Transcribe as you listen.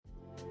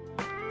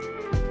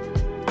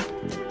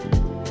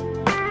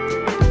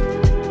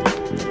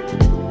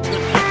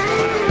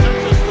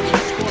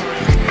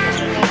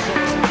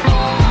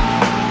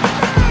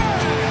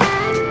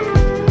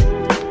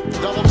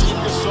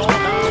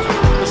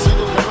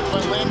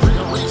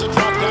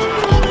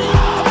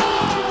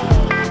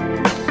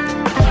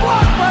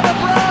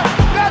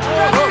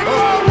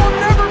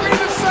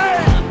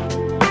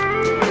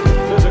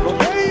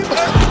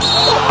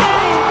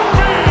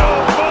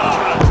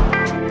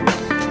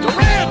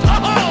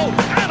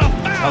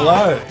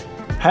Hello.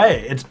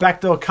 Hey, it's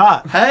Backdoor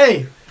Cut.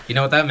 Hey, You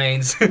know what that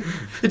means?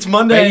 it's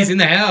Monday. He's in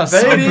the house.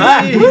 Baby, I'm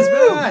back. he's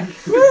Woo. back.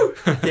 Woo.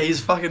 Yeah, he's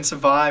fucking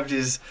survived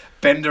his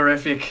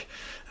benderific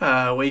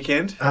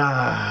weekend. Him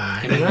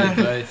and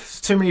me both. It's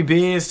too many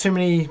beers, too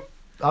many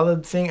other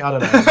things. I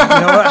don't know. You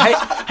know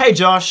what? Hey,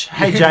 Josh.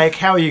 Hey, Jake.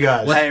 How are you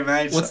guys? Hey,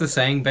 mate. What's the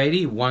saying,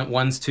 Beatty?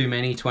 One's too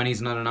many,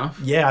 20's not enough?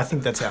 Yeah, I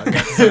think that's how it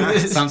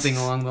goes. Something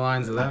along the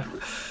lines of that.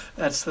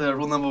 That's the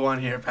rule number one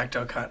here at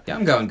Backdoor Cut. Yeah,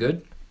 I'm going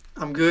good.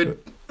 I'm good.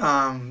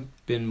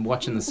 Been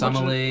watching the Summer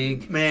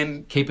League,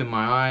 Man, keeping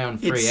my eye on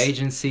free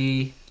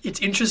agency. it's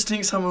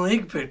interesting Summer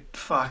League, but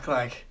fuck,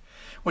 like,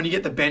 when you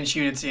get the bench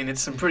units in,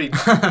 it's some pretty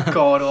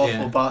god-awful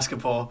Yeah.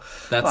 basketball.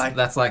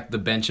 That's like the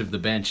bench of the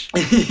bench.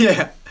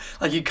 Yeah.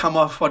 Like, you come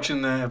off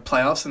watching the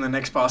playoffs, and the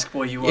next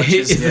basketball you watch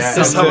It's is the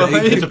the Summer Summer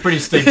League. It's a League. pretty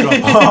steep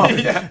drop off.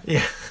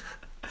 Yeah.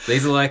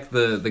 These are like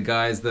the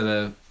guys that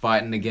are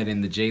fighting to get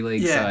in the G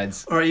League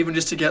sides. Or even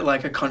just to get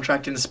like a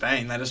contract in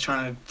Spain. They're just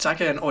trying to. It's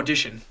like an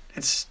audition.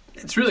 It's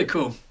really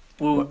cool.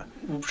 We'll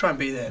try and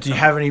be there. Do you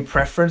have any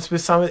preference with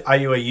Summer? Are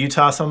you a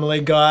Utah Summer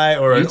League guy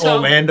or an Utah?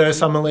 Orlando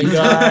Summer League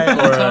guy?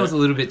 Utah was a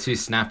little bit too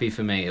snappy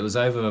for me. It was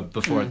over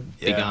before it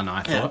Yeah. begun, I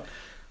Yeah. thought.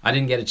 I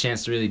didn't get a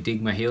chance to really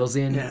dig my heels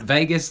in. Yeah.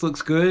 Vegas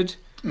looks good.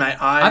 Mate,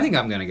 I think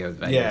I'm going to go with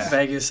Vegas. Yeah.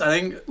 Vegas. I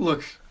think.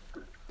 Look,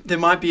 there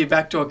might be a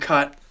backdoor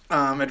cut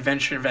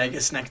adventure in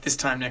Vegas this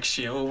time next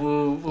year.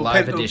 We'll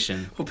Live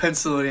edition. We'll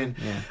pencil it in.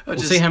 Yeah. Or We'll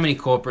just- see how many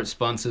corporate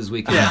sponsors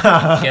we can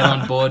Yeah. get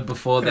on board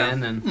before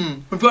then.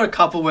 And We've got a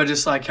couple. We're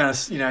just like kind of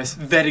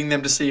vetting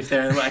them to see if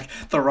they're like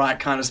the right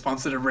kind of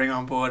sponsor to bring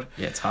on board.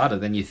 yeah, it's harder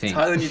than you think. It's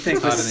harder than you think.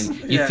 It's harder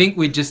than you think.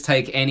 We'd just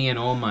take any and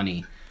all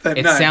money. But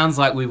It no. sounds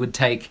like we would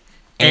take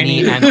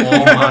any and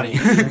all money.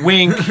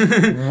 Wink,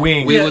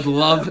 wink. We would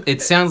love.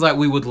 It sounds like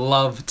we would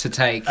love to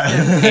take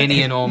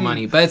any and all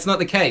money, but it's not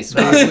the case.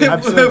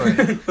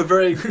 Absolutely. We're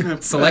very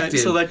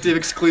Selective.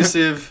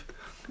 exclusive.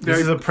 This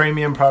is a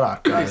premium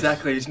product, guys.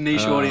 Exactly, it's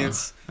niche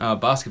audience.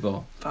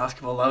 Basketball.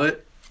 Basketball, love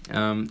it.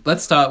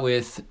 Let's start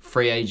with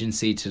free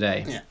agency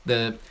today.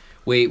 Yeah.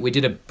 We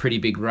did a pretty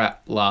big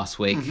wrap last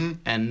week, Mm-hmm.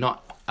 and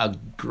not a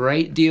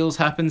great deals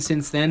happened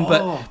since then. Oh.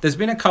 But there's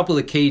been a couple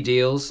of key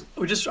deals.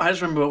 I just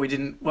remember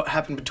what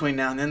happened between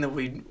now and then that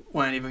we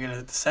weren't even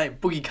going to say.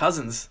 Boogie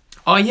Cousins.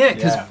 Oh yeah,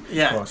 because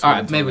Yeah. of course, all we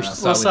right, can maybe talk we about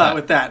should it. We'll start start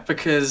with with that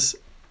because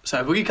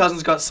Boogie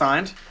Cousins got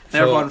signed and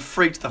everyone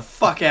freaked the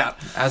fuck out.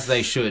 that, as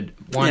they should.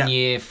 1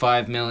 year,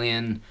 $5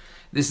 million.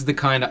 This is the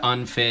kind of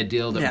unfair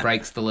deal that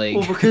breaks the league.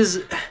 Well, because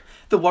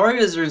the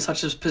Warriors are in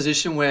such a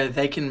position where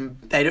they can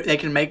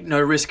make no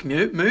risk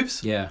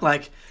moves. Yeah.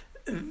 Like,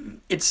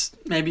 it's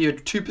maybe a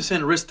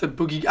 2% risk that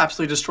Boogie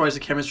absolutely destroys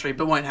the chemistry,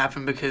 but won't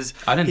happen because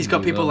I don't he's think got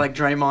he people will. like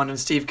Draymond and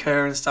Steve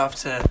Kerr and stuff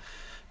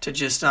to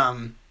just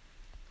kind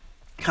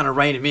of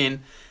rein him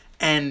in.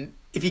 And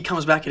if he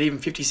comes back at even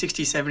 50,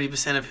 60,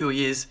 70% of who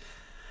he is,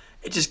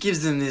 it just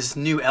gives them this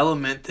new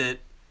element that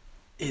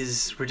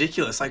is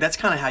ridiculous. Like, that's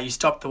kind of how you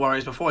stopped the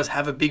Warriors before, is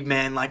have a big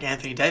man like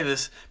Anthony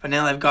Davis, but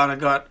now they've kind of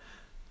got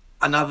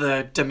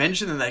another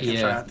dimension that they can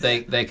throw out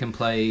there. they can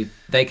play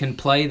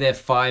their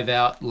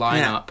 5-out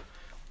lineup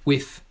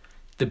with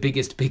the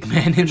biggest big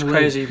man in the league.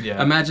 Crazy.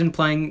 Yeah. Imagine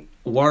playing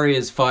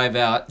Warriors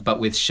 5-out but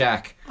with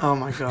Shaq. Oh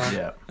my god.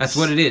 Yeah. That's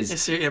what it is.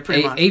 It's,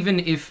 pretty much. Even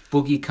if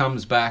Boogie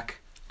comes back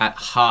at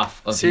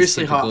half of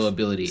Seriously, his typical half.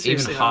 ability,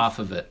 Seriously, even half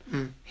of it,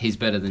 he's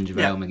better than JaVale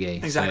Yeah,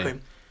 McGee. exactly. So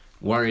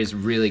Warriors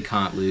really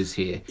can't lose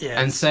here.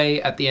 Yeah, and say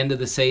at the end of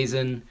the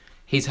season,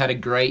 he's had a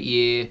great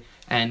year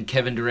and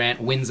Kevin Durant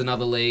wins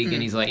another league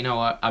and he's like, you know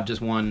what, I've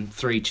just won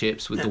 3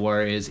 chips with the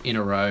Warriors in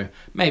a row.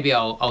 Maybe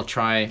I'll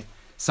try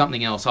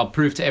something else. I'll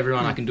prove to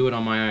everyone I can do it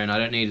on my own. I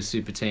don't need a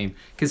super team.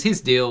 Because his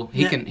deal,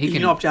 he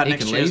can opt out he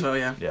next can year as leave. well,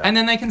 yeah. Yeah. And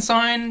then they can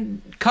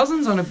sign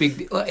Cousins on a big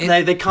deal.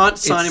 They can't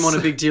sign him it's- on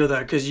a big deal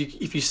though, because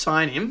if you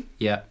sign him,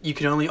 Yeah. you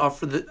can only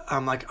offer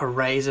like a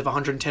raise of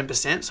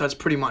 110%. So it's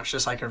pretty much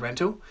just like a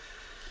rental.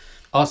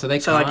 Oh, so they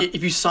So can't. like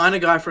if you sign a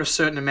guy for a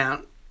certain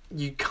amount,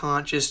 you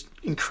can't just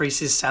increase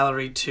his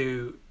salary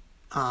to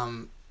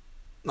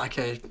like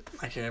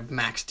a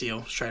max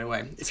deal straight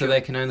away. So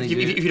they can only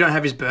if you don't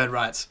have his bird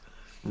rights.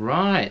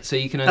 Right. So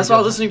you can only. That's what I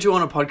was listening to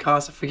on a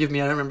podcast. Forgive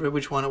me, I don't remember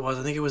which one it was.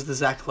 I think it was the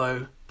Zach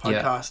Lowe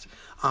podcast.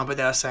 But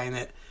they were saying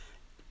that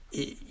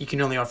you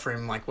can only offer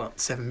him like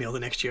 $7 million the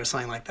next year or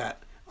something like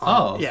that.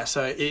 Yeah.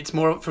 So it's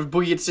more for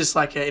Boogie. It's just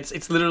like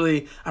it's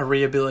literally a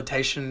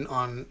rehabilitation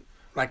on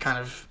like kind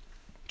of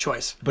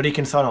choice. But he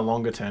can sign a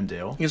longer term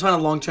deal. You can sign a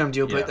long term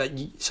deal, Yeah.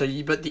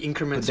 but the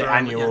increments But the are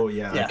annual, only,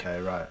 yeah, okay,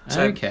 right.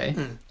 So- Okay.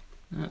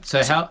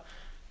 So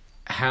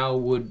how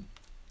would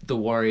the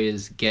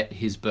Warriors get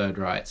his bird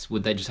rights?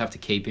 Would they just have to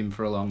keep him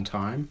for a long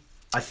time?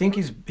 I think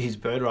his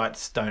bird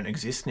rights don't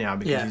exist now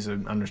because Yeah. he's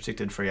an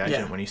unrestricted free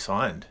agent Yeah. when he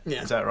signed.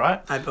 Yeah. Is that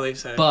right? I believe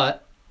so.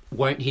 But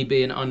won't he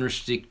be an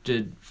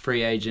unrestricted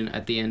free agent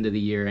at the end of the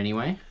year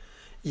anyway?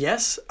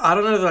 Yes, I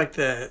don't know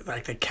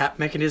the cap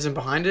mechanism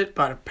behind it,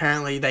 but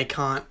apparently they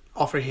can't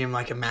offer him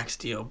like a max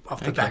deal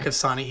off the back of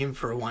signing him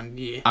for a 1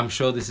 year. I'm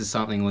sure this is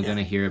something we're going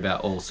to hear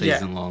about all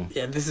season long.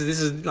 Yeah, this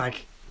is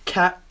like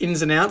cap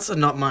ins and outs are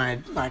not my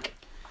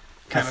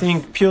I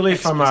think purely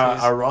from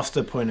expertise. a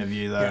roster point of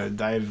view, though, Yeah.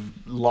 they've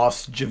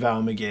lost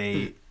JaVale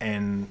McGee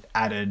and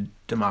added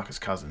DeMarcus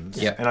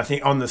Cousins. Yeah. And I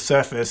think on the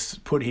surface,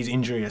 put his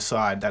injury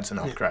aside, that's an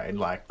upgrade.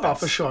 Like, Oh, that's-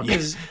 for sure. yeah.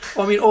 Because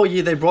I mean, all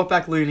year they brought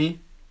back Looney,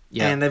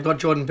 Yeah. and they've got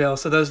Jordan Bell.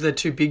 So those are the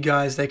two big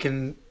guys they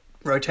can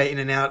rotate in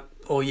and out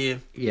all year,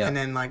 Yeah. and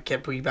then like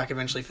get Boogie back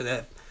eventually for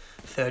their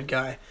third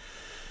guy.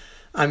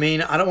 I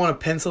mean, I don't want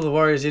to pencil the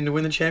Warriors in to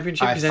win the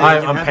championship. 'cause anything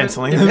can I'm happen.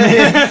 penciling them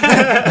in.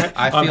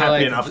 I feel I'm happy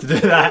like enough to do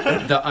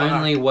that. the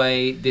only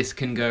way this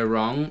can go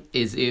wrong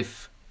is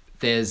if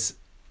there's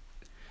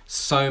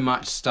so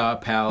much star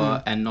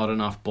power and not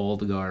enough ball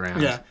to go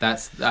around. Yeah.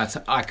 That's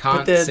I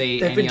can't But see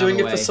they've any been doing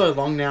other it way. for so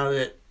long now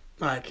that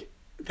like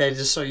they're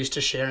just so used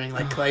to sharing.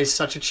 Like Clay's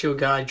such a chill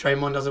guy.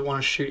 Draymond doesn't want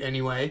to shoot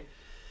anyway.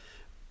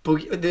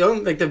 Boogie,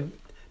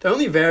 the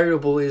only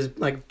variable is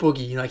like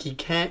Boogie. Like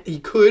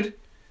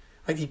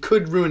he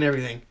could ruin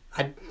everything.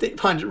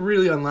 Find it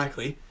really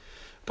unlikely,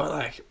 but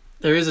like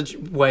there is a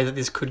way that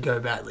this could go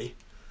badly.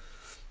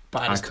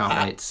 But I can't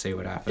wait to see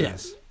what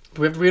happens.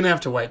 We're gonna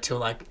have to wait till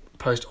like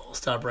post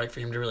All-Star break for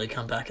him to really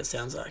come back. It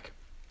sounds like.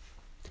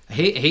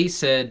 He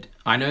said,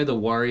 I know the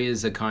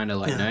Warriors are kind of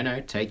like, Yeah.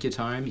 no, take your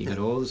time. You got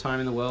all the time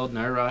in the world,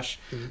 no rush.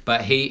 Mm.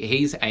 But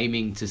he's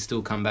aiming to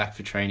still come back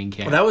for training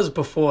camp. Well, that was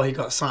before he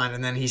got signed,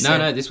 and then he said,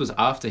 No, this was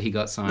after he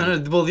got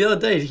signed. No, well, the other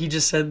day he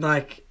just said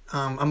like,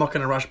 I'm not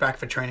going to rush back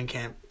for training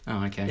camp.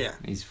 Oh, okay. Yeah.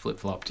 He's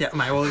flip-flopped. Yeah,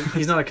 mate. Well,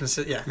 he's not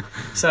a yeah.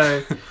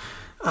 So, they're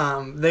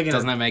Doesn't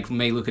gonna. that make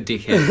me look a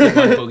dickhead?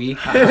 Like Boogie.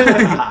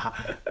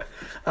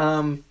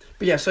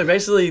 But yeah, so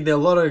basically there are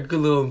a lot of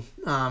good little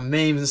memes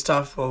and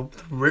stuff. Or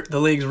the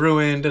league's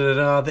ruined.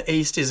 The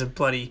East is a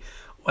bloody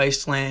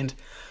wasteland.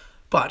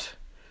 But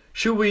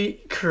should we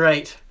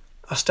create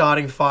a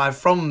starting five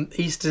from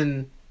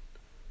Eastern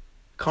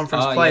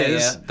Conference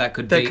players that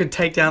could that could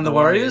take down the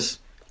Warriors?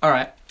 All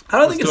right. I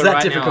don't Let's think it's do it that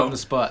right now difficult. on the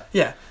spot.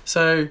 Yeah.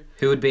 So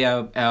Who would be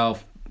our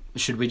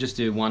should we just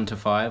do 1 to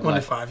 5? 1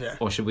 to 5. Yeah.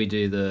 Or should we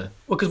do the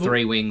Well, because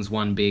 3 wings,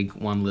 1 big,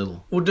 1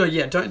 little? we'll do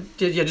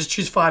just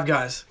choose 5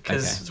 guys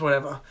because Okay. it's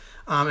whatever.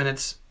 And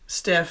it's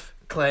Steph,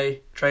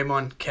 Clay,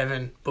 Draymond,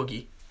 Kevin,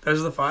 Boogie.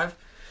 Those are the 5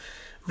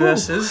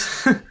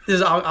 versus.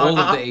 All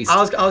of the East. I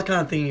was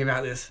kind of thinking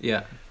about this.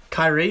 Yeah.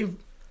 Kyrie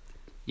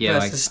Yeah.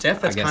 versus Steph.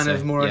 That's I guess kind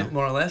of so, more yeah,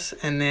 or less.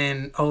 And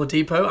then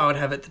Oladipo, I would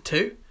have at the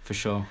 2. for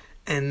sure.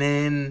 And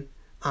then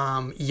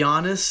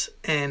Giannis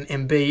and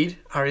Embiid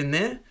are in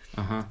there.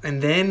 Uh-huh.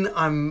 And then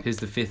Who's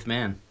the 5th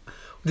man?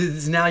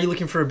 now you're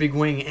looking for a big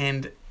wing,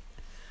 and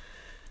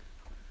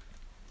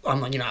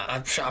I'm like,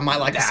 I might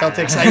like the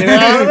Celtics. I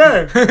don't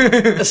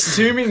know.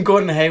 Assuming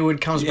Gordon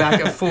Hayward comes back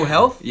at full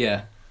health,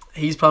 Yeah.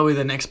 he's probably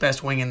the next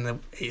best wing in the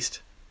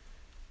East.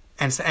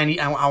 And so,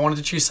 I wanted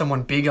to choose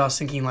someone big. I was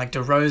thinking like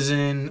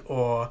DeRozan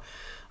or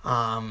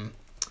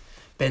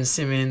Ben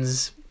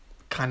Simmons,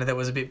 kind of that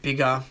was a bit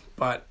bigger,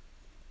 but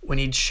we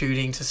need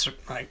shooting to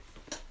like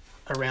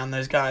around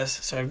those guys.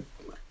 So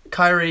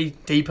Kyrie,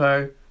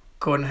 Depot,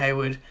 Gordon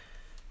Hayward,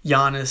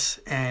 Giannis,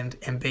 and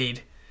Embiid.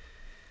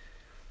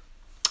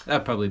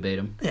 That'd probably beat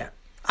him. Yeah,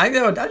 I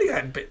think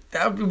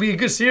that would be a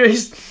good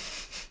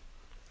series.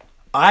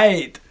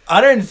 I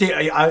don't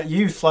think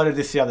you floated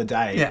this the other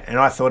day, Yeah. and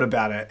I thought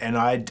about it, and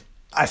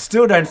I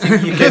still don't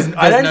think you can.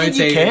 I don't no think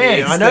you team can.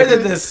 is. I know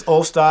that there's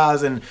all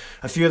stars, and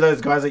a few of those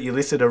guys that you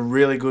listed are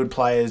really good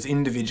players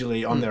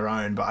individually on their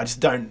own, but I just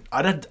don't.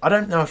 I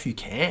don't know if you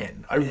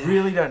can. I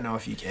really don't know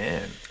if you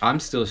can. I'm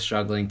still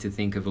struggling to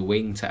think of a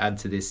wing to add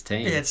to this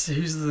team. Yeah, it's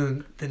who's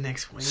the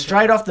next wing?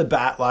 Straight off the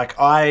bat, like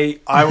I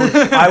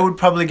would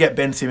probably get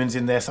Ben Simmons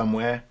in there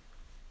somewhere.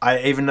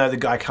 Even though the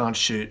guy can't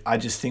shoot, I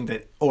just think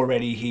that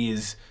already he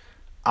is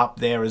up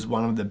there as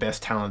one of the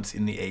best talents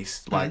in the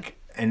East. Like,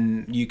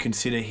 and you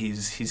consider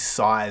his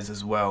size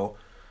as well.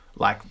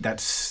 Like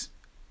that's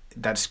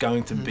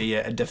going to be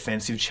a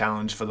defensive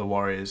challenge for the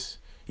Warriors.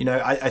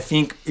 I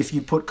think if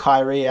you put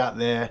Kyrie out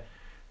there,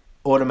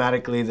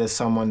 automatically there's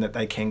someone that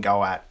they can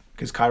go at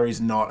because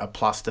Kyrie's not a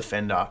plus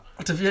defender.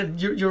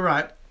 You're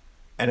right.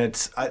 And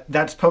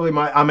that's probably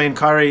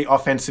Kyrie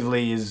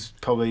offensively is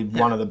probably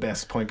one of the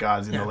best point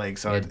guards in the league.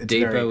 So it's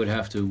Depot very... would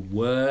have to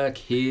work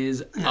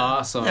his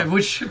ass off. Yeah,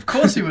 which of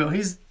course he will.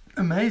 He's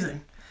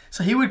amazing.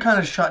 So he would kind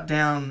of shut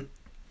down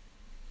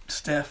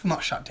Steph.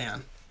 Not shut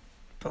down,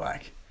 but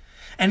like...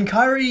 And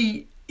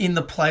Kyrie in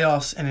the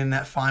playoffs and in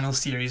that final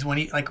series, when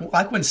he... Like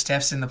when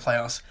Steph's in the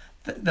playoffs,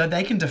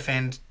 they can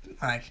defend,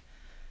 like...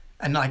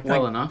 And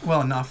Well enough. Well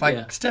enough. Like,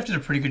 Yeah. Steph did a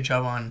pretty good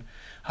job on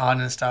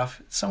Harden and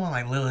stuff. Someone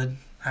like Lillard,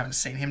 I haven't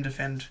seen him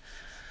defend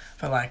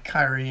for, like,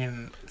 Kyrie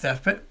and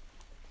Steph. But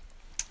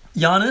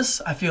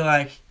Giannis, I feel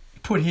like,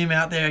 put him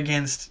out there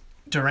against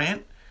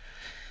Durant,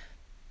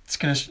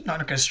 it's not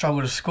going to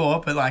struggle to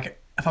score, but like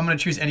if I'm going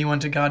to choose anyone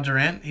to guard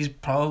Durant, he's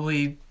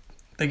probably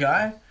the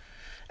guy.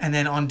 And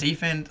then on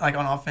defense, like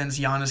on offense,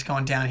 Giannis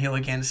going downhill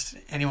against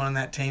anyone on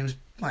that team's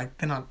like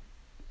they're not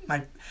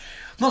like.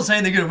 I'm not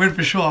saying they're going to win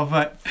for sure,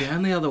 but The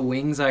only other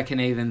wings I can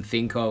even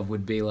think of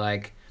would be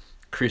like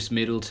Chris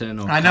Middleton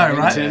or I know,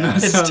 right? Covington or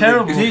It's something.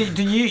 terrible.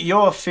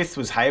 Your 5th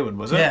was Hayward,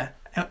 was it?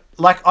 yeah,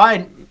 Like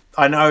I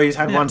I know he's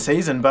had one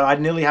season, but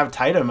I'd nearly have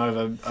Tatum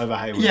over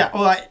Hayward. Yeah,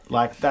 well,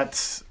 like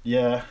that's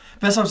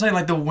that's what I'm saying.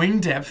 Like the wing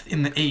depth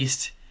in the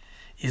East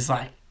is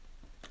like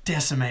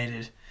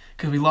decimated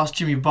because we lost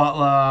Jimmy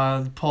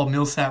Butler, Paul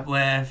Millsap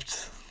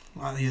left.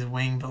 Well, he's a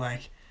wing, but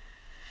like,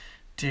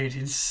 dude,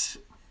 it's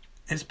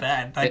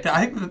bad. Like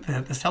I think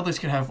the Celtics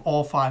could have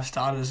all 5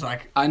 starters.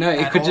 Like I know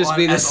it could just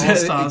be the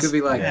it could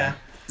be like yeah.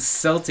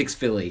 Celtics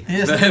Philly.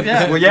 Yes,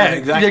 yeah. Well, yeah,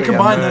 exactly. Yeah,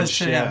 combine merge, those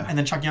two, and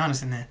then Chuck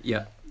Giannis in there.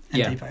 Yeah,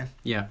 And Depot.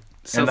 Yeah. And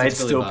Celtics, they'd Philly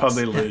still Bucks.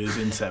 probably lose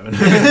in 7.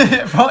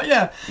 Well,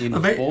 yeah. In I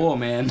bet- 4,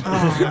 man.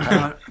 Oh my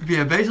god.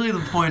 Yeah, basically the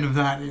point of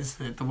that is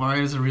that the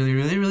Warriors are really,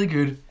 really, really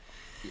good.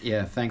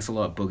 Yeah, thanks a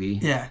lot,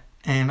 Boogie. Yeah,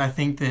 and I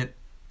think that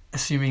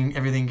assuming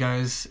everything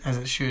goes as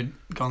it should,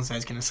 Golden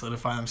State's going to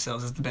solidify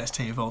themselves as the best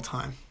team of all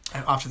time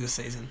after this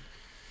season.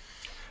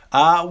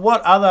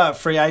 What other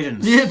free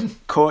agents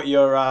caught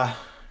your eye?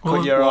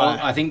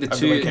 I think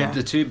over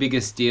the two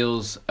biggest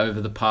deals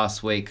over the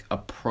past week are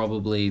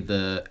probably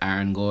the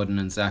Aaron Gordon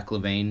and Zach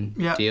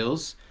LaVine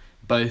deals.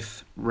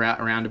 Both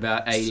around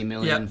about 80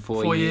 million,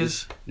 4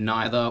 years.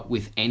 Neither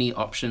with any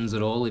options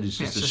at all. It is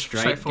just a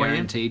straight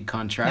guaranteed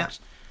contract.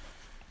 Yeah.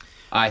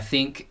 I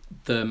think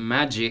the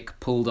Magic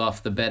pulled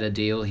off the better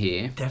deal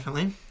here.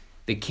 Definitely.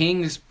 The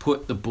Kings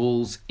put the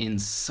Bulls in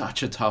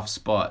such a tough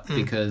spot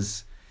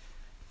because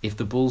if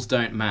the Bulls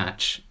don't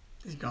match,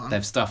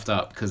 they've stuffed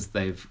up because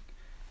they've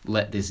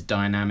let this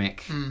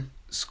dynamic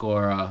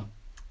scorer,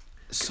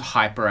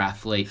 hyper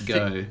athlete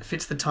go.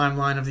 Fits the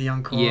timeline of the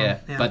young core. Yeah,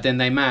 but then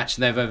they match,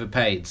 they've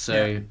overpaid.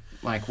 So,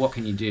 like, what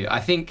can you do? I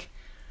think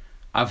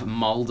I've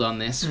mulled on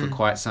this for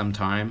quite some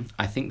time.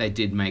 I think they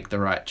did make the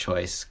right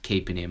choice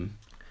keeping him.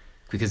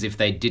 Because if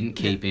they didn't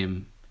keep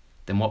him,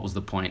 then what was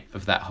the point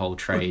of that whole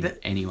trade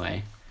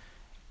anyway?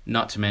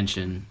 Not to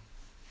mention,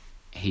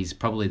 he's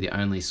probably the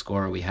only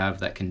scorer we have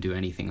that can do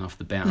anything off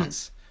the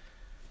bounce.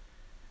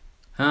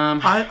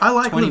 I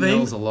like 20 LaVine.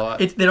 mil's a lot.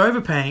 They're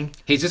overpaying.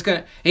 He's just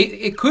gonna.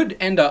 It could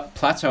end up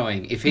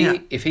plateauing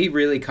if he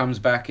really comes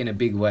back in a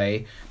big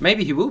way.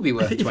 Maybe he will be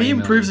worth. If he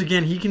improves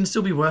again, he can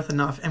still be worth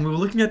enough. And we were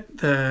looking at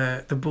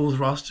the Bulls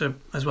roster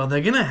as well.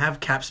 They're gonna have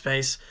cap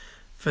space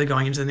for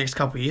going into the next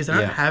couple of years. They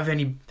don't have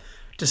any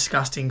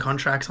disgusting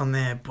contracts on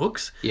their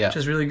books, which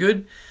is really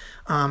good.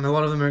 A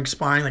lot of them are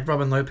expiring. Like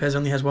Robin Lopez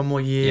only has 1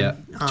 more year.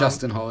 Yeah,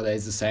 Justin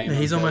Holiday's the same.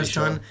 He's almost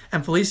done.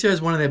 And Felicio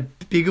is one of their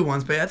bigger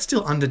ones, but that's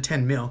still under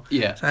 10 mil.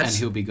 Yeah, so and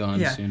he'll be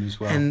gone soon as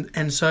well.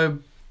 And so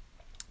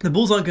the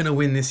Bulls aren't going to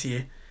win this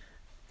year.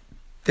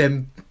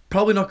 They're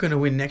probably not going to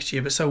win next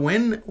year. But so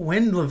when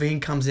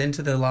LaVine comes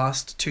into the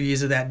last 2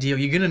 years of that deal,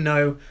 you're going to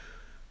know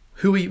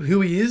who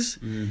he is.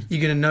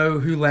 You're going to know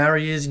who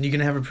Lowry is, and you're going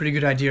to have a pretty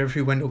good idea of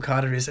who Wendell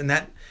Carter is,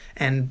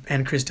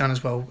 and Chris Dunn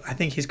as well. I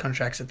think his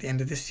contract's at the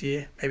end of this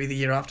year, maybe the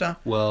year after.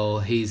 Well,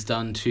 he's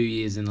done 2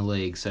 years in the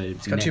league, so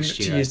he's got next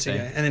two year, years to go,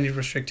 and then he's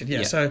restricted.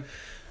 Yeah. So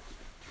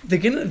they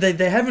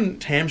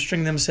haven't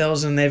hamstringed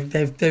themselves, and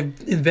they've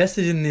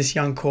invested in this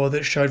young core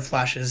that showed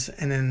flashes,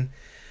 and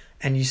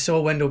you saw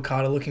Wendell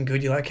Carter looking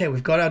good. You're like, okay,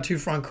 we've got our 2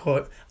 front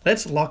court.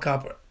 Let's lock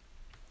up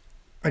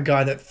a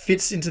guy that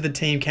fits into the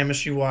team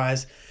chemistry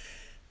wise.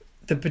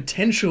 The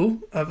potential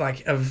of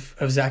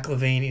Zach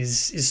LaVine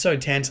is so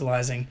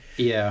tantalizing.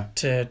 Yeah.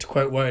 To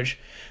quote Woj,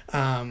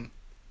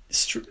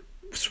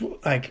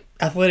 like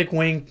athletic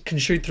wing, can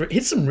shoot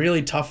hit some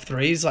really tough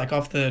threes like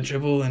off the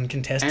dribble and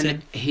contested.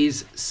 And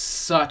he's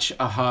such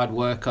a hard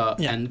worker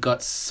and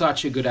got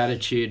such a good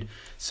attitude.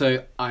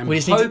 So I'm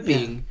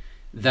hoping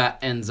that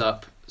ends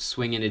up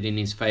swinging it in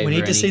his favor. We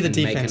need to see the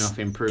defense. Make enough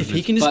improvements. If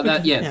he can just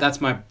that's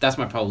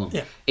my problem.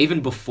 Yeah.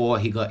 Even before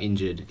he got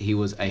injured, he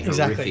was a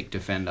horrific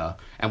defender,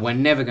 and we're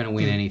never going to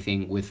win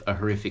anything with a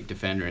horrific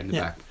defender in the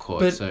back court.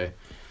 But so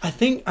I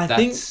think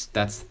that's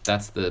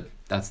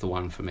the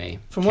one for me.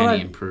 From can what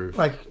he improve?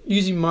 Like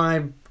using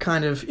my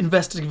kind of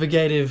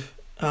investigative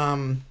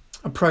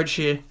approach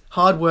here,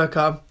 hard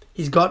worker.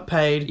 He's got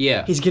paid.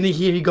 Yeah. He's going to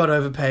hear he got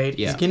overpaid.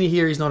 Yeah. He's going to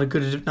hear he's not a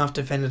good enough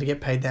defender to get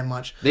paid that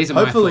much. These are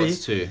my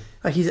thoughts too.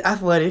 Like he's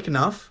athletic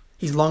enough.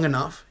 He's long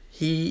enough.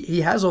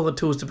 He has all the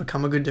tools to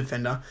become a good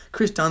defender.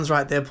 Chris Dunn's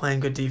right there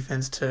playing good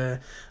defense to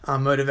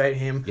motivate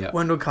him. Yep.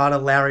 Wendell Carter,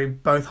 Lowry,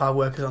 both hard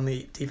workers on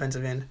the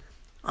defensive end.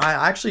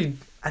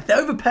 They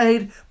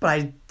overpaid, but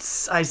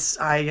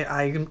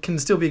I can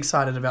still be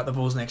excited about the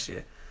Bulls next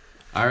year.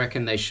 I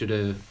reckon they should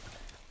have.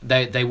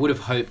 They would have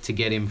hoped to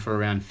get him for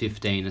around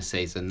 15 a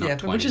season, not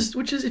 20.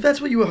 Which is if that's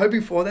what you were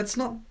hoping for, it's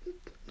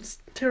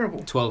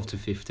terrible. 12 to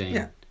 15.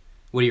 Yeah.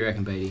 What do you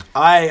reckon, Beatty?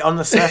 On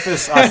the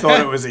surface, I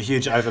thought it was a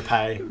huge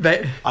overpay.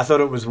 I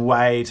thought it was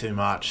way too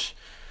much.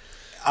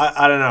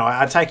 I don't know.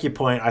 I take your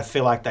point. I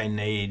feel like they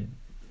need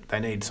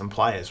some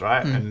players,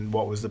 right? And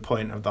what was the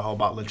point of the whole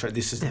Butler trade?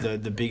 This is the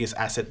biggest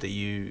asset that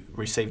you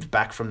received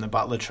back from the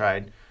Butler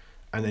trade,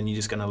 and then you're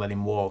just going to let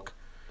him walk.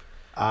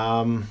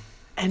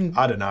 And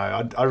I don't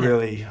know. I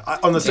really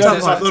on the It's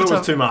surface tough. I thought it It's was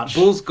tough. too much.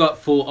 Bulls got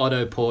full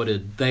auto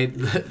ported.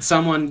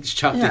 Someone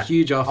chucked a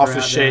huge offer Off the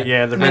out sheet, there,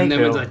 yeah, the and red then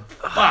was pill. like,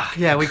 "Fuck."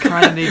 yeah, we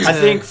kind of need to. I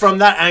think from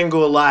that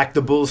angle, like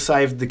the Bulls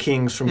saved the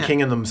Kings from Yeah.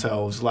 kinging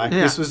themselves. Like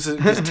Yeah. this was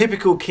this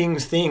typical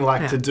Kings thing,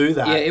 like Yeah. to do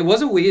that. Yeah, it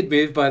was a weird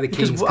move by the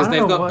Because Kings I because don't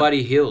they've know got what-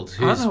 Buddy Hield,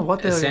 I don't who's know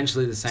what they're-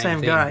 essentially the same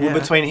thing. guy. Well, Yeah.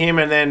 between him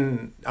and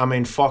then, I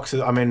mean, Fox.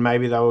 I mean,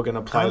 maybe they were going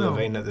to play I don't know.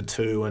 Levine at the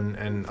 2,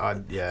 and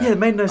Yeah, it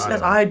made no don't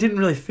sense. know. I didn't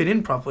really fit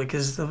in properly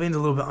because Levine's a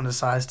little bit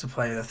undersized to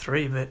play the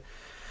 3, but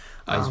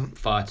He's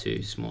far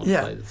too small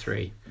yeah. to play the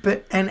 3.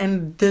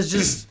 and there's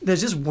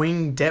just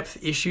wing depth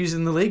issues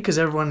in the league because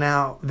everyone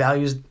now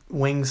values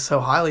wings so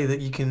highly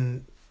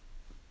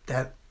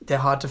that they're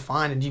hard to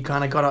find, and you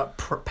kind of gotta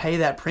pay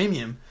that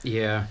premium,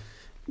 Yeah.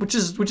 which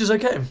is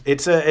okay.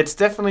 It's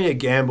definitely a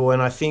gamble,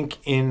 and I think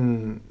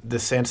in the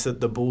sense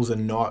that the Bulls are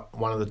not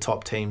one of the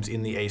top teams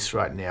in the East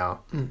right now,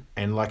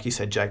 and like you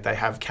said, Jake, they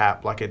have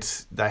cap. Like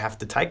they have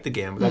to take the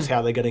gamble. That's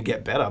how they're going to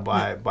get better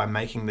by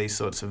making these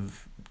sorts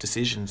of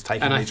decisions,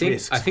 taking And these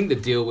risks. I think the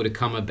deal would have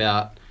come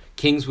about.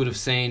 Kings would have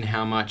seen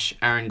how much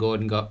Aaron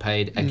Gordon got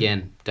paid.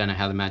 Again, don't know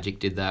how the Magic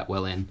did that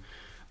well in.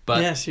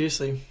 But Yeah,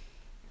 seriously.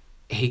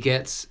 he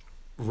gets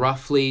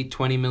roughly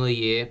 20 mil a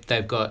year.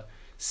 They've got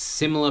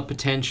similar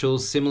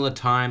potentials, similar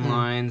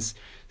timelines,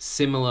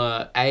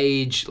 similar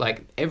age.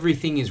 Like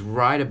everything is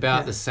right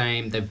about the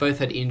same. They've both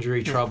had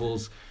injury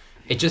troubles.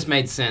 It just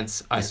made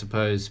sense, I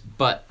suppose.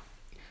 But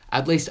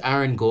at least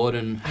Aaron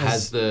Gordon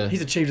has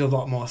He's achieved a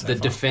lot more so the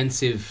far.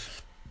 defensive.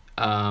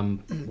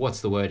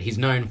 What's the word? He's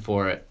known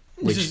for it,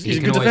 which He's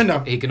a good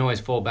defender. he can always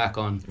fall back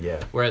on.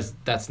 yeah, Whereas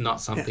that's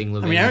not something. I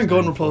Levine mean, Aaron is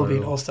Gordon known will probably for be at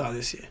an all. all-star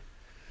this year.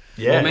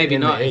 yeah. Well, maybe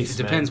in the not. East,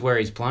 It depends man. where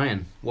he's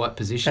playing, what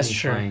position That's he's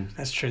true. playing.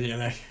 That's true.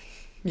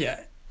 Yeah.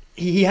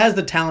 He has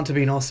the talent to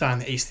be an all-star in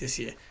the East this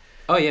year.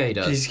 Oh yeah, he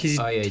does. He's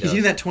oh yeah, he he's does.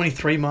 hitting that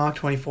 23 mark,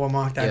 24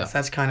 mark. Yeah.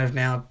 That's kind of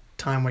now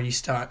time where you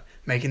start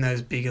making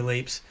those bigger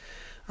leaps.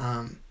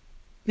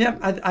 Yeah,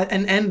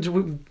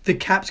 the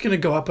cap's going to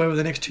go up over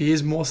the next 2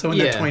 years, more so in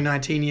that Yeah.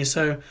 2019 year.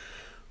 So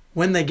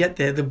when they get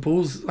there, the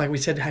Bulls, like we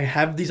said,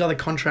 have these other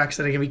contracts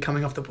that are going to be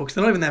coming off the books.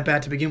 They're not even that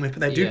bad to begin with, but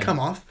they do Yeah. come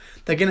off.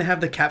 They're going to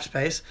have the cap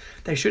space.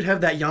 They should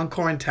have that young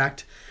core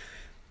intact.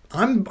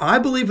 I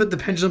believe that the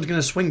pendulum's going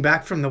to swing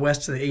back from the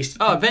West to the East.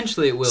 Oh,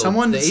 eventually it will.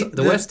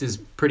 The West is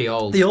pretty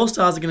old. The All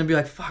Stars are going to be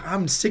like, fuck,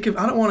 I'm sick of.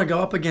 I don't want to go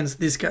up against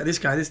this guy,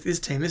 this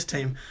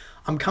team.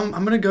 I'm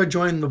going to go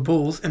join the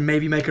Bulls and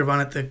maybe make a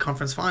run at the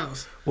conference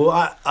finals. Well,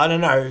 I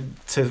don't know.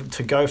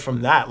 To go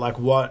from that, like,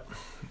 what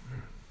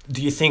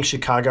do you think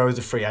Chicago is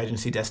a free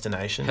agency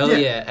destination? Hell Yeah.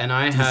 yeah, and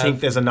I do you have. think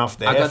there's enough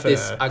there I got for?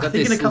 this. I I got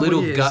think in a this couple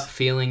little years. gut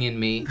feeling in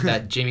me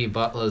that Jimmy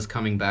Butler's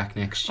coming back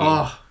next year.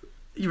 Oh,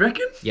 you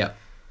reckon? Yep.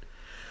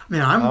 I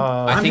mean, I'm.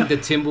 I think the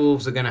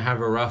Timberwolves are going to have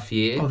a rough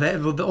year. all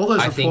those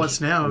I think reports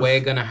now. we're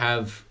going to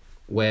have.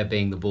 We're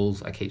being the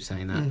Bulls. I keep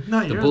saying that. No,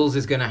 The you're Bulls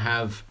is going to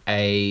have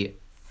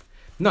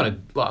well,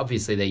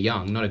 obviously they're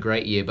young, not a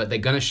great year, but they're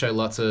going to show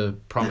lots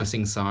of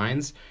promising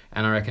signs,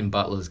 and I reckon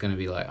Butler's going to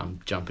be like, I'm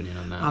jumping in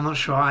on that. I'm not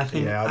sure. I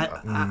think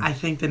I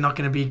think they're not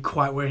going to be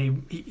quite where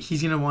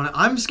he's going to want it.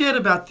 I'm scared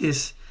about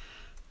this.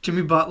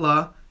 Jimmy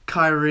Butler,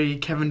 Kyrie,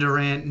 Kevin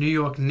Durant, New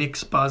York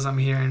Knicks buzz I'm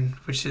hearing,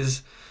 which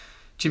is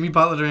Jimmy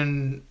Butler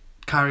and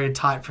Kyrie are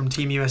tight from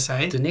Team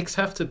USA. Do Knicks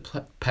have to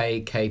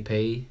pay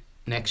KP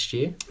next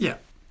year? Yeah,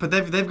 but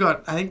they've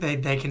got. I think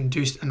they can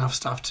do enough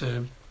stuff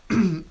to.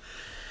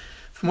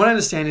 From what I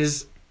understand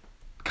is,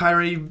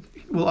 Kyrie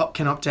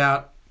can opt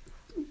out.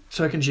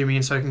 So can Jimmy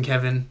and so can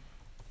Kevin.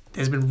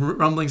 There's been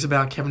rumblings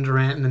about Kevin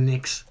Durant and the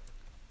Knicks.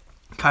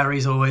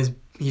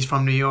 He's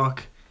from New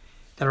York.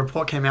 That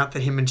report came out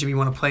that him and Jimmy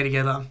want to play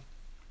together.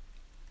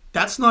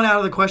 That's not out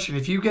of the question.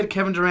 If you get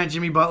Kevin Durant,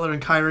 Jimmy Butler,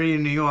 and Kyrie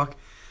in New York,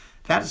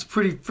 that's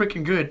pretty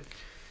freaking good.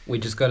 We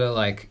just got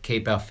to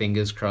keep our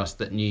fingers crossed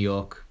that New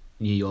York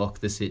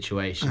the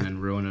situation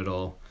and ruin it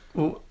all.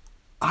 Well,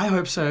 I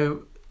hope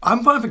so.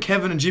 I'm fine for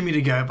Kevin and Jimmy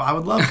to go, but I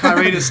would love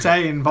Kyrie to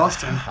stay in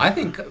Boston. I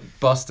think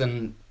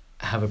Boston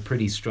have a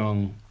pretty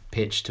strong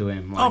pitch to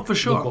him. For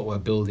sure. Look what we're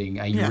building.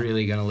 Are you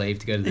really going to leave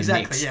to go to the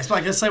Exactly, Knicks? yes.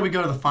 Like, let's say we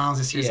go to the finals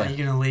this year. Yeah. It's like,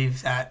 you're going to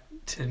leave that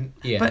to...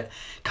 Yeah. But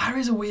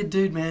Kyrie's a weird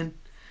dude, man.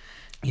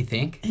 You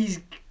think? He's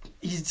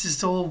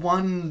just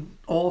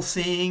all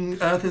seeing,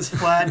 earth is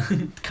flat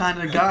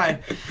kind of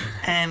guy.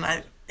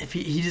 And if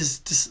he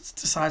just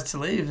decides to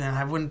leave, then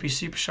I wouldn't be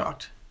super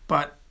shocked.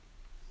 But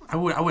I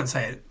wouldn't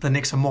say the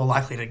Knicks are more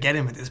likely to get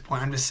him at this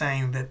point. I'm just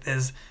saying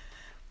that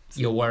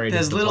You're worried.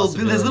 there's of the little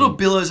possibility.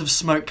 billows of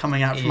smoke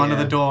coming out from under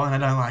the door, and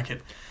I don't like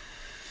it.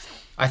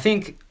 I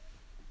think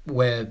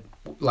where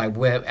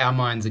our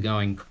minds are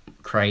going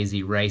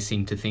crazy,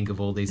 racing to think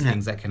of all these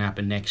things that can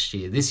happen next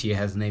year. This year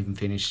hasn't even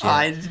finished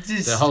yet.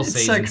 The whole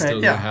season's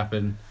still going to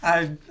happen.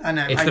 I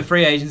know. It's the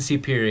free agency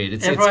period.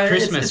 It's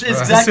Christmas It's for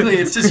us. exactly.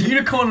 It's just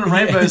unicorn and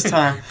rainbows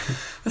time.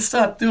 Let's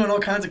start doing all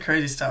kinds of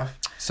crazy stuff.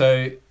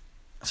 So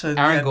Aaron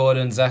yeah,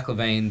 Gordon, Zach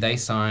LaVine, they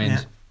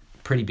signed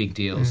pretty big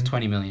deals, Mhm.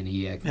 $20 million a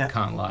year. Yeah.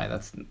 Can't lie,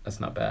 that's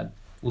not bad.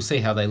 we'll see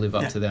how they live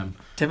up Yeah. to them.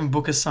 Devin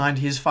Booker signed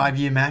his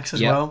 5-year max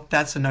as Yep. well.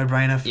 That's a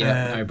no-brainer for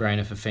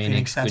No-brainer for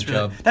Phoenix. That's Good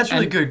really, job. That's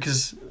really And good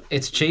because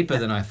it's cheaper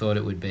than I thought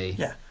it would be.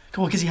 Yeah.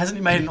 Cool, because he hasn't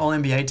made an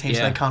All-NBA team,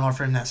 so Yeah. they can't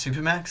offer him that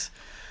Supermax.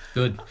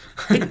 Good.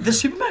 The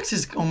Supermax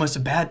is almost a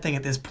bad thing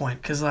at this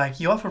point because, like,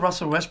 you offer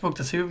Russell Westbrook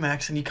the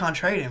Supermax and you can't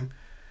trade him.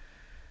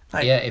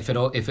 Like, Yeah, if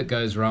it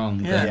goes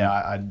wrong, Yeah.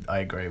 then I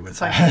agree with It's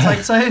that. like,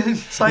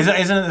 it's like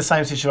Isn't it the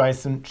same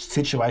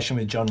situation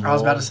with John Wall? I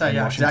was about to say, in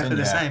yeah, Washington? exactly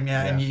the same,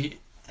 yeah. And you,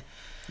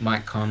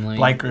 Mike Conley.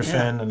 Blake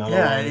Griffin, another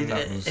yeah,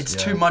 one. it's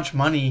too much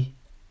money.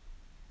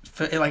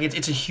 For like,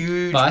 it's a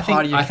huge But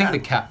part of your I think cap. the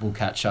cap will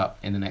catch up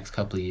in the next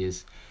couple of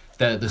years.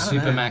 The I don't know.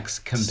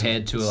 Supermax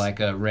compared to like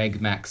a Reg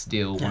Max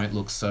deal Yeah. won't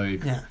look so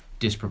Yeah,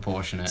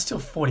 disproportionate. it's still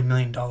 $40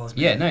 million. Man.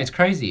 Yeah, no, it's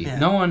crazy. Yeah.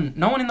 No one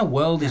in the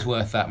world is Yeah.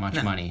 worth that much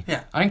No. money.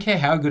 Yeah. I don't care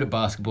how good at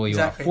basketball you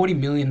Exactly. are. $40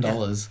 million.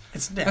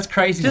 It's That's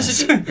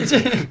craziness.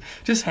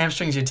 just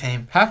hamstrings your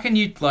team. How can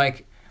you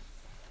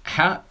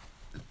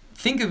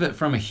think of it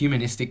from a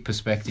humanistic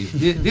perspective?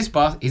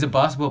 He's a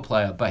basketball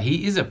player, but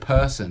he is a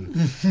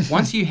person.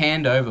 Once you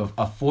hand over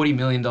a $40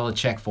 million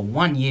check for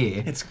 1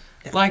 year, It's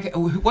like,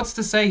 what's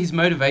to say his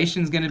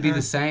motivation's going to be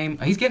the same?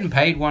 He's getting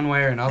paid one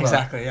way or another.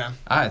 exactly, yeah.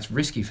 It's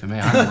risky for me.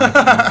 I don't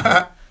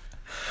like it.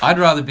 I'd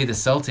rather be the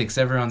Celtics.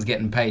 Everyone's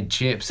getting paid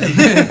chips. And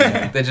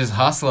they're just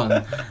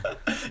hustling.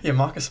 Yeah,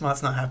 Marcus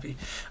Smart's not happy.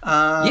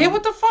 Yeah,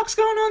 what the fuck's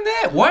going on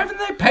there? Why haven't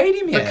they paid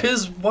him yet?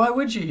 Because why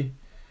would you?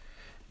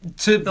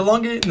 To The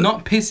longer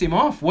not piss him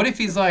off. What if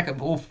he's like,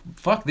 well,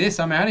 fuck this,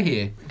 I'm out of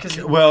here.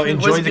 Well, where's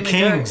enjoy it the gonna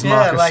go? Kings, Yeah,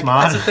 Marcus like,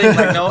 Smart. That's the thing.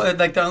 Like, no,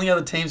 like the only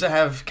other teams that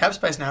have cap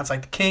space now, it's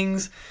like the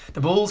Kings,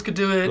 the Bulls could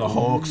do it. The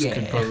Hawks Yeah.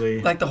 could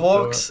probably... Like the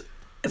Hawks,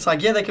 it's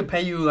like, yeah, they could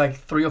pay you like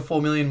 3 or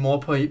 4 million more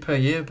per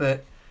year,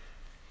 but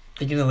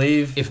you're gonna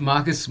leave. If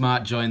Marcus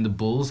Smart joined the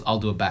Bulls, I'll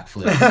do a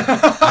backflip.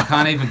 I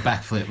can't even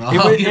backflip.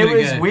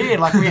 It was weird.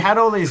 Like, we had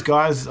all these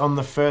guys on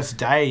the first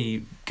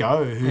day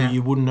go who Yeah.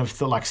 you wouldn't have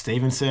thought, like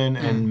Stevenson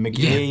and Yeah.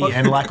 McGee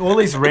and like all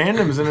these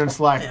randoms, and it's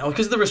like... Yeah,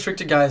 because the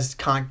restricted guys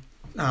can't.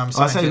 I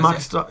sign say deals.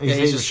 Marcus... Yeah,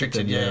 he's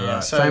restricted. Yeah.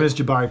 right. So, Same as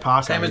Jabari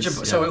Parker. same as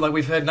is, So yeah. like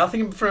we've heard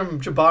nothing from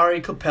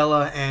Jabari,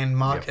 Capella, and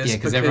Marcus. Yeah,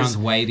 because everyone's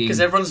waiting. Because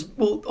everyone's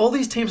all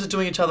these teams are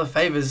doing each other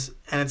favors,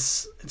 and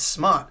it's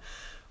smart.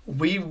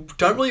 We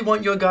don't really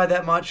want your guy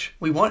that much.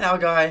 We want our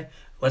guy.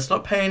 Let's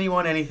not pay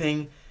anyone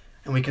anything,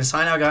 and we can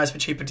sign our guys for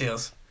cheaper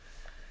deals.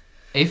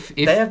 If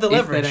They have the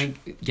leverage.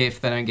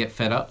 If they don't get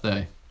fed up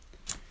though.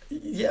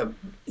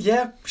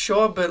 Yeah,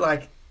 sure, but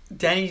like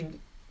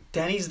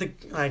Danny's the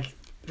like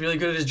really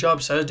good at his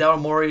job. So is Daryl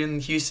Morey in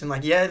Houston.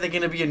 Like, yeah, they're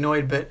gonna be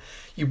annoyed, but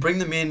you bring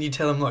them in, you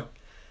tell them, look,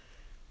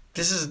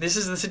 this is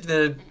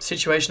the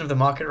situation of the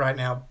market right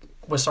now.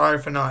 We're sorry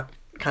for not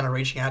kind of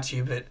reaching out to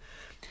you, but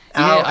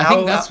I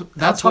think our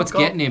that's top what's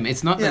goal- getting him.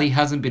 It's not that Yeah. he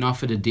hasn't been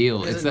offered a deal.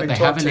 Hasn't It's that been they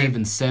talked haven't to.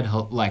 even said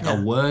like Yeah.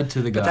 a word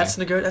to the guy. But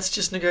that's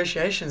just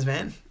negotiations,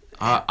 man.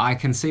 I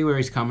can see where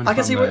he's coming I from.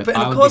 can see where, though. but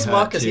I of would course be hurt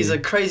Marcus, too. he's a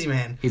crazy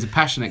man. He's a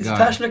passionate He's guy. a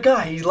passionate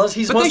guy. He wants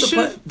But to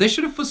play. they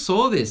should have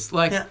foresaw this.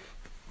 Like Yeah.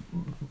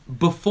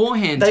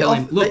 beforehand, They tell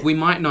him, off- look, they- we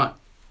might not.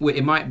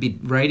 It might be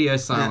radio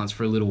silence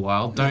for a little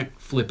while. Don't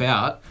flip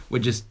out. We're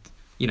just,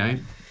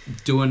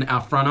 doing our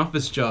front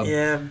office job.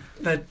 Yeah,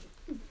 but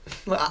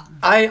look,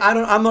 I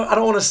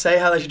don't want to say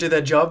how they should do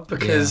their job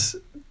because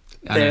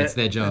I know it's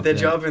their job. Their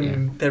job,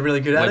 and they're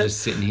really good We're at it.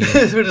 just sitting here.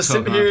 We're just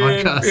sitting talking on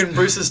here our podcast. in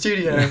Bruce's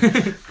studio,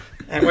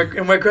 and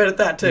we're great at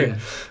that too. Yeah.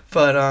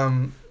 But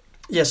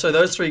yeah. So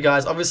those three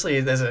guys, obviously,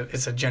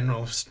 it's a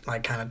general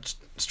like kind of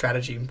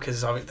strategy because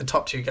the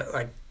top two got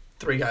like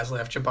 3 guys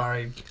left.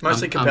 Jabari,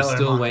 mostly I'm Capella.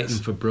 still and waiting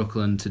Marcus. for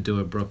Brooklyn to do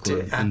a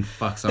Brooklyn Yeah. and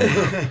fuck someone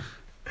up.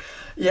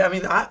 Yeah, I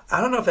mean, I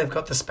don't know if they've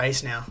got the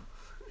space now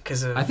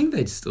because I think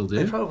they still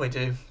they do. probably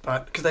do,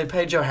 but because they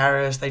paid Joe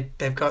Harris,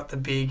 they've got the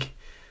big.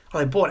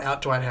 Well, they bought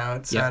out Dwight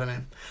Howard, so Yeah. I don't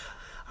know.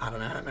 I don't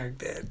know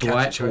their cap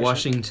Dwight situation.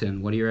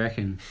 Washington. What do you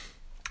reckon?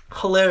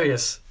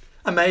 Hilarious,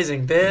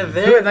 amazing. They're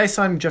They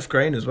signed Jeff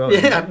Green as well.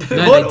 yeah.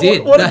 No, they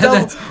did. What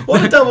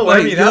a double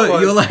Wait, whammy that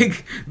was. you're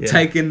like Yeah.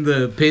 taking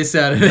the piss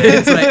out of it.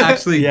 It's like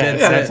actually Yeah,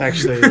 dead that's set.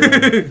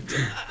 actually...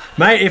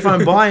 Mate, if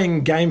I'm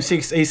buying Game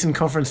 6 Eastern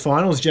Conference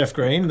Finals Jeff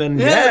Green, then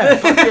Yeah.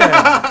 fuck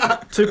yeah.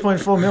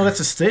 2.4 mil, that's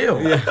a steal.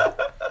 Yeah.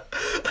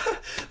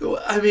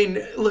 I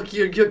mean, look,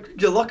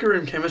 your locker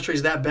room chemistry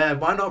is that bad.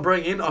 Why not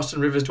bring in Austin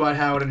Rivers, Dwight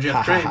Howard, and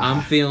Jeff Green?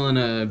 I'm feeling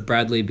a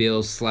Bradley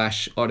Beal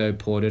 / Otto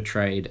Porter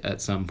trade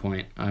at some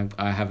point.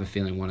 I have a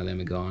feeling one of them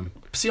are gone.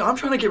 See, I'm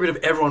trying to get rid of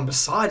everyone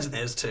besides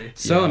those two.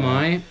 So am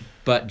I.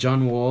 But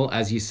John Wall,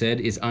 as you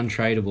said, is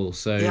untradeable.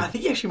 So Yeah, I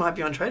think he actually might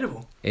be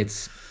untradeable.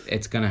 it's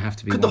going to have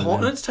to be. Could the one of them.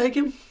 Hornets take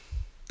him?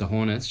 The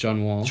Hornets,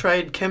 John Wall.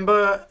 Trade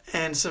Kemba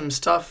and some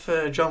stuff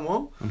for John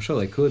Wall? I'm sure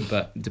they could,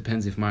 but it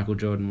depends if Michael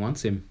Jordan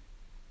wants him.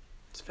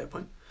 That's a fair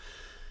point.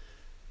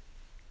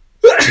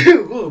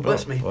 Oh,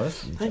 bless me.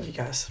 Bless you. Thank you,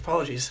 guys.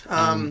 Apologies.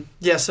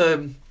 Yeah,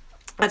 so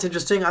that's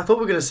interesting. I thought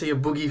we were going to see a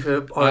boogie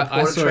for I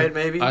Porter saw- trade,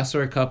 maybe. I saw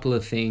a couple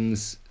of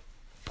things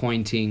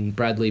pointing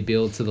Bradley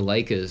Beal to the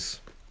Lakers.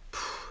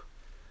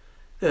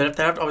 They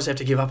obviously have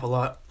to give up a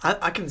lot.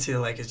 I can see the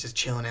Lakers just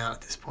chilling out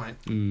at this point.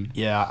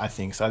 Yeah, I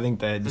think so. I think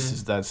that this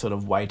is that sort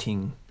of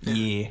waiting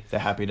year. They're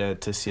happy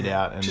to sit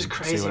out and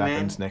crazy, see what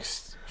happens man.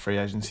 next free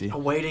agency. A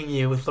waiting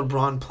year with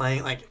LeBron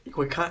playing. Like,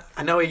 we can't.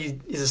 I know he's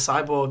a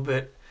cyborg,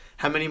 but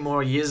how many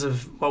more years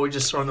of what we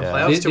just saw in the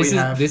playoffs do we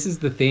have? This is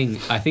the thing.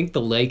 I think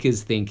the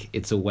Lakers think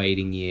it's a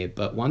waiting year,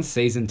 but once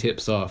season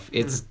tips off,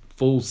 it's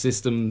full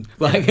system.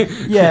 Like,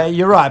 Yeah,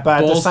 you're right. But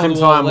at the balls to same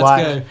the wall, time, let's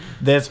like, go.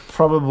 there's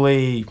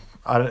probably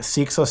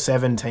 6 or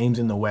 7 teams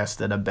in the West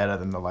that are better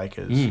than the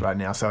Lakers right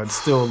now. So it's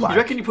still like... You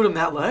reckon you put them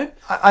that low?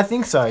 I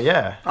think so,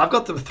 yeah. I've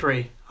got them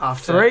 3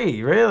 after.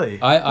 3, really?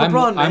 I'm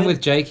LeBron, man.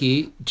 with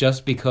Jakey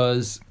just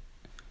because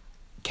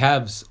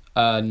Cavs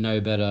are no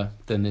better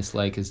than this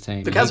Lakers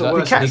team. The Cavs He are got-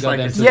 worse he than this got them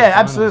Lakers to the Yeah, finals.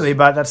 absolutely.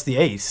 But that's the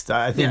East.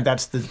 I think Yeah.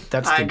 that's the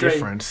I agree.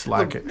 difference.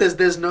 Like, Look,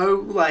 there's no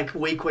like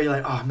week where you're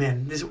like, oh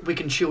man, we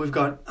can chill. We've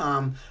got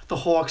the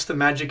Hawks, the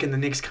Magic, and the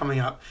Knicks coming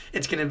up.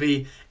 It's gonna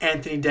be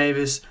Anthony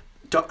Davis,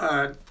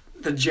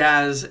 the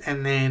Jazz,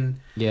 and then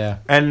Yeah.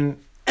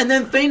 and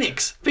then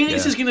Phoenix.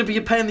 Phoenix Yeah. is gonna be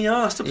a pain in the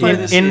ass to play in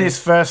this year. this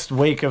first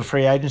week of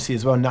free agency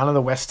as well, none of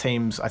the West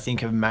teams I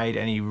think have made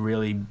any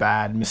really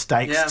bad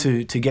mistakes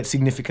Yeah. to get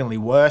significantly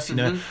worse. You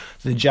know,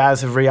 the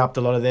Jazz have re-upped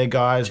a lot of their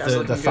guys. Jazz The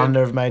looking Thunder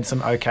have made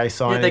some okay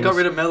signings. Yeah, they got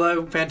rid of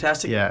Melo.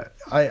 Fantastic. Yeah,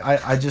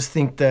 I just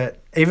think that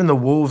even the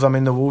Wolves. I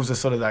mean, the Wolves are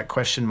sort of that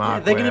question Yeah,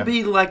 mark. they're going where- to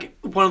be like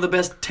one of the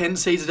best 10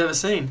 seeds I've ever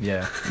seen.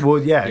 Yeah. Well,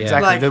 yeah, Yeah.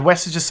 exactly. Like- the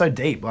West is just so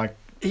deep. Like,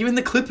 Even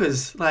the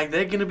Clippers, like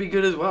they're going to be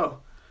good as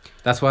well.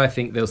 That's why I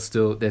think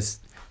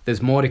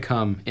there's more to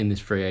come in this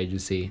free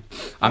agency.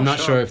 I'm Oh, not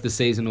sure. sure if the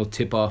season will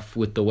tip off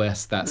with the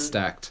West that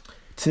stacked.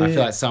 I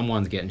feel like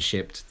someone's getting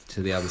shipped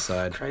to the other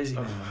side. Crazy.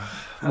 Man.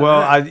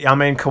 well, I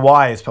mean,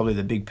 Kawhi is probably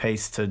the big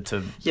piece to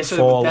Yeah, so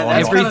fall on.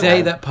 that's Every kind of-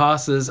 day that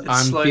passes,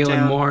 I'm slowed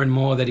feeling down. more and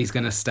more that he's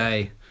going to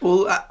stay.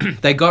 Well,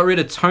 They got rid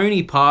of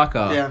Tony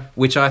Parker, Yeah.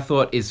 which I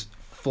thought is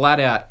flat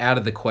out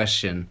of the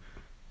question.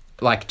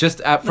 Like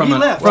just from he a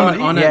left. from Well, an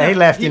he- honor, Yeah, he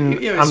left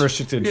in it was-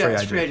 unrestricted yeah, free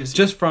it's agent. free agency.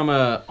 just from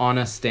a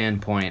honor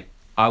standpoint,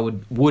 I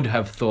would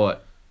have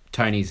thought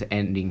Tony's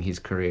ending his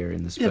career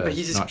in the Spurs, Yeah, but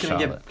he's just not going to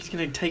Charlotte. he's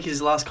going to take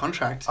his last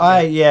contract.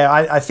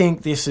 I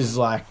think this is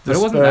like the But it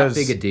Spurs. wasn't that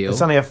big a deal.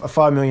 It's only a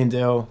 $5 million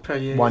deal, Per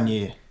year. 1 yeah.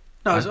 year.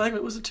 No,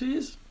 was it 2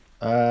 years?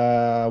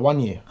 1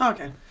 year. Oh,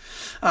 okay.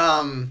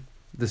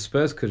 The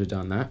Spurs could have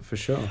done that for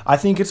sure. I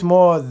think it's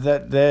more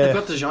that They've they're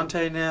got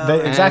DeJounte now.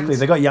 exactly.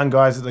 And- They got young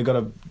guys that they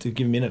got to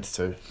give minutes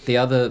to. The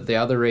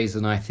other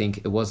reason I think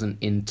it wasn't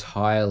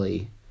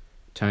entirely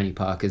Tony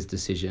Parker's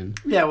decision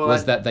yeah, well,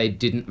 was that they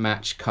didn't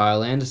match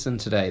Kyle Anderson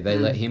today. They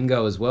let him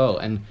go as well,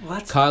 and Well,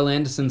 that's- Kyle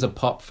Anderson's a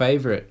pop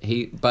favorite.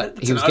 He was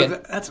getting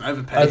that's an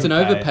overpay. it's an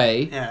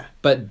overpay. Yeah,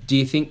 But do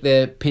you think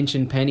they're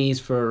pinching pennies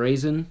for a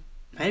reason?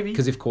 maybe.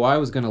 Because if Kawhi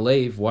was going to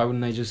leave, why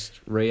wouldn't they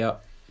just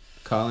re-up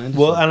Kyle Anderson?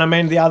 Well, and I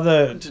mean the I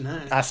other don't know.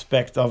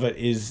 aspect of it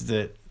is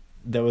that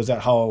there was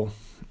that whole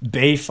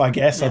beef, I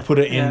guess. I Yeah, put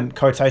it in yeah.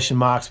 quotation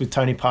marks with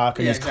Tony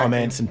Parker and Yeah, his exactly.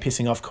 comments and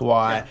pissing off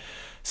Kawhi. Yeah.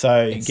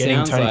 So it getting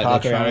sounds Tony like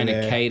Parker they're out trying of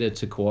to there. cater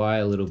to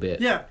Kawhi a little bit.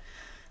 Yeah,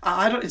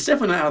 I don't. It's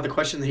definitely not out of the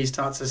question that he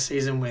starts the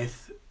season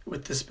with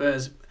the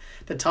Spurs.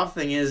 The tough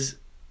thing is,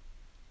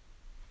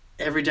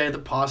 every day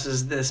that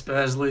passes, the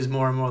Spurs lose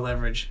more and more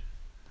leverage.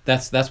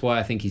 That's why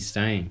I think he's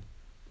staying.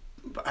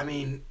 But, I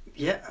mean,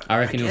 yeah. I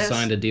reckon he'll guess.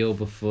 sign a deal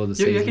before the You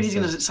season reckon he's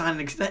going to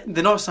starts. sign?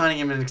 They're not signing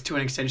him to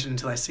an extension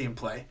until I see him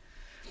play.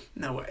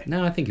 No way.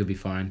 No, I think he'll be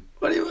fine.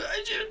 What do you?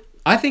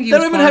 I think he They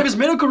was don't even fine. have his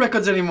medical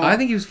records anymore. I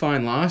think he was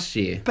fine last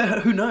year. But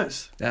who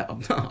knows?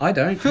 I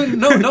don't.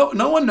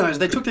 No one knows.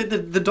 They took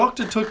the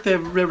doctor took their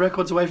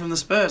records away from the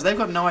Spurs. They've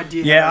got no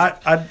idea. Yeah,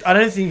 I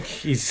don't think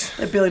he's.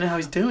 They barely know how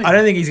he's doing. I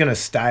don't think he's going to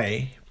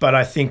stay, but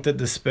I think that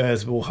the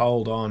Spurs will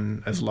hold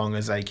on as long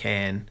as they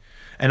can.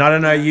 And I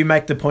don't know, you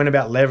make the point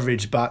about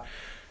leverage, but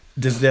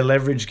does their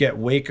leverage get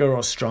weaker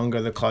or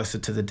stronger the closer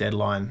to the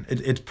deadline?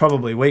 It's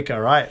probably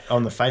weaker, right,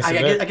 on the face of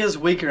it? I guess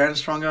weaker and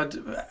stronger.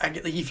 I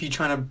guess if you're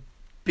trying to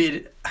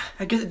bid,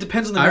 I guess it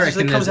depends on the I message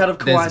reckon that comes out of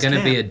there's Kawhi's going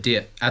to camp. be a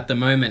dip. At the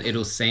moment,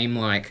 it'll seem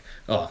like,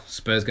 oh,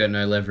 Spurs got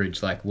no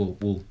leverage. Like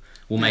we'll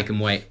make them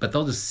wait, but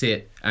they'll just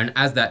sit. And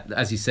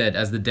as you said,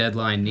 as the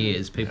deadline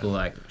nears, people are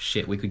like,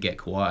 shit, we could get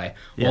Kawhi.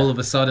 Yeah. All of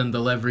a sudden, the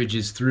leverage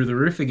is through the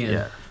roof again.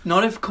 Yeah.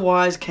 Not if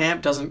Kawhi's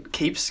camp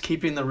keeps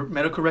keeping the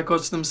medical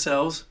records to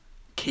themselves,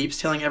 keeps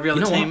telling every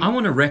other You know team. what? I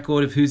want a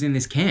record of who's in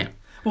this camp.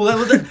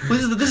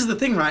 This is the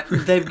thing, right?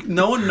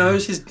 No one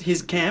knows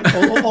his camp.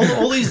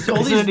 All these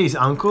Isn't it his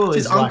uncle?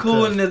 his Is like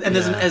uncle the- and yeah.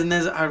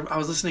 there's I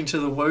was listening to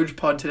the Woj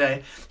pod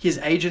today. His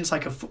agent's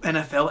like a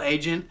NFL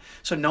agent,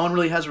 so no one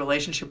really has a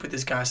relationship with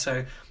this guy.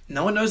 So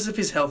no one knows if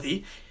he's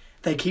healthy.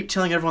 They keep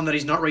telling everyone that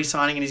he's not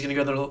re-signing and he's going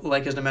to go to the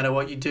Lakers no matter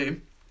what you do,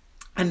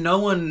 and no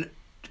one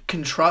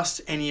can trust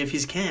any of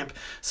his camp.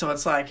 So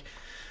it's like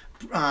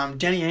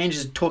Danny Ainge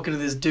is talking to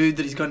this dude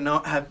that he's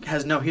got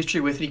has no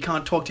history with, and he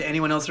can't talk to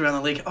anyone else around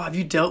the league. Oh, have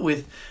you dealt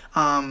with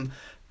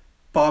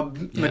Bob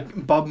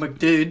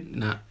McDude?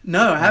 Nah.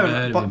 No, I Never heard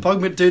haven't. of him. Bob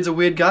McDude's a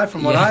weird guy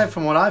from what Yeah. I've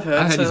heard.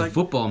 I heard So, he's like, a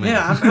football man.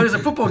 Yeah, I've heard he's a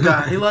football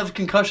guy. He loves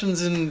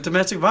concussions and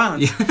domestic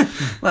violence.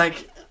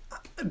 Like,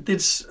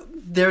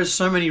 there's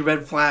so many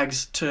red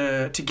flags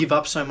to give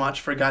up so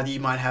much for a guy that you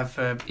might have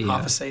for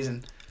half a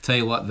season. Tell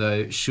you what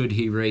though, should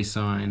he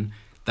re-sign,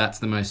 that's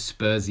the most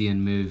Spursian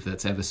move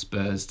that's ever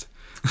Spursed.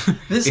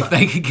 If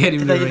they could get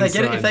him to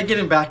re-sign. If they get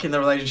him back and the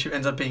relationship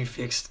ends up being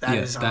fixed,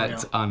 that's unreal.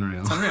 That's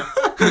unreal. It's unreal.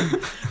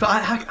 But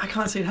I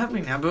can't see it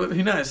happening now. But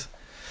who knows?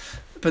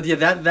 But yeah,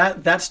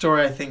 that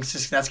story I think is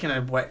just that's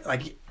gonna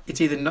like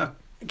it's either not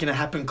gonna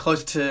happen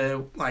close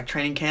to like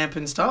training camp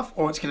and stuff,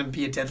 or it's gonna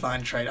be a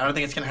deadline trade. I don't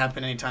think it's gonna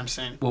happen anytime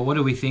soon. Well, what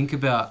do we think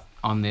about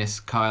on this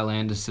Kyle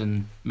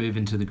Anderson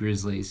moving to the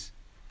Grizzlies?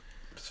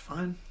 It's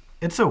fine.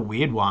 It's a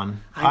weird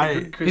one.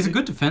 He's a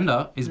good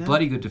defender. He's a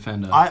bloody good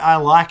defender. I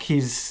like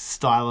his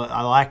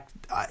style.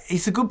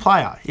 He's a good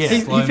player. Yeah,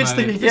 he fits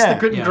the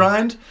grit and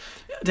grind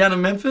down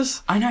in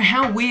Memphis. I know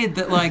how weird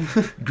that like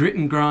grit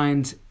and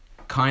grind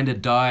kind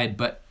of died,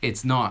 but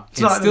it's not.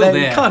 It's not, still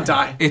there. It can't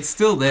die. It's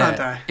still there. Can't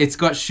die. It's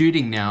got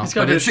shooting now. It's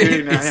got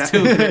shooting now. It's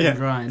still grit and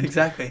grind.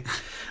 Exactly.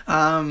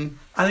 I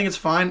think it's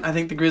fine. I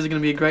think the Grizzlies are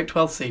going to be a great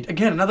 12th seed.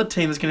 Again, another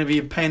team that's going to be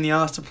a pain in the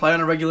ass to play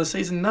on a regular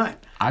season night.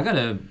 I got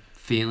a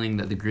feeling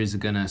that the Grizz are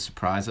going to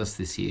surprise us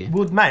this year.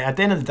 Well, mate, at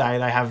the end of the day,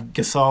 they have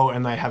Gasol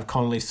and they have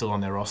Conley still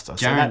on their roster.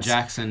 Jaren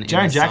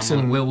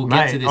Jackson. We'll mate,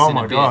 get to this in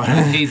a bit.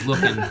 God. He's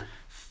looking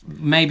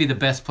maybe the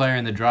best player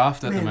in the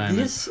draft at the moment.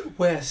 This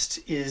West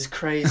is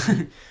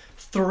crazy.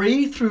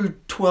 3 through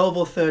 12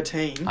 or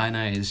 13. I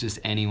know, it's just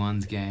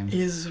anyone's game.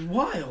 Is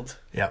wild.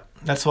 Yep.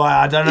 That's why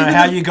I don't know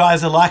how you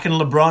guys are liking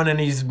LeBron and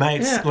his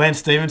mates Lance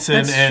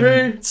Stevenson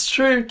It's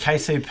true.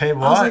 KCP.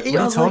 What are you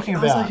talking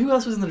about? I was like, who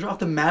else was in the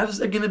draft? The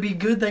Mavs are going to be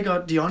good. They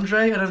got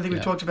DeAndre. I don't think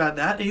we've talked about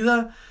that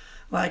either.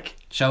 Like,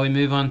 shall we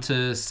move on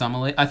to Summer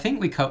League? I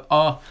think we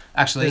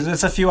actually...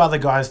 There's a few other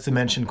guys to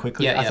mention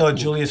quickly. I thought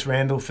Julius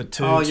Randle for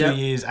 2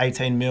 years,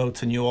 18 mil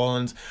to New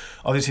Orleans.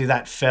 Obviously,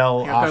 that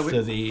fell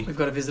after the... We've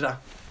got a visitor.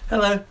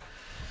 Hello.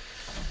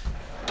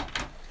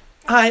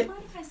 Hi. Mind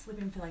if I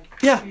slip in for like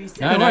 2 seconds?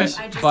 No, I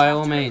just by have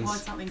all to means. record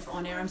something for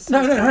on air. I'm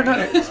so sorry.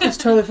 No. It's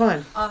totally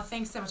fine. Oh,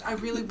 thanks so much. I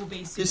really will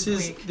be super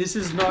quick. This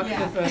is not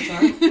the first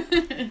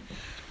time.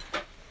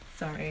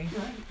 Sorry.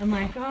 I'm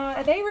like,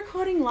 are they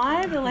recording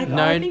live? They're like,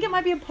 No. I think it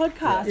might be a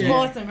podcast. Yeah.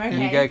 Awesome.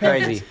 Okay. You go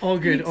crazy. All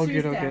good. Give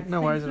me 2 secs.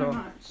 No worries Thanks at all. so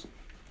much.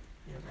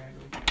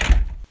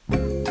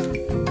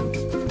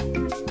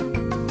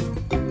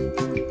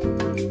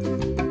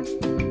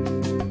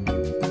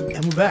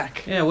 And we're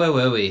back. Yeah, where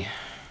were we?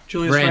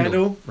 Julius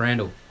Randle.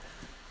 Randle.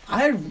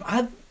 I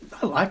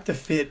like the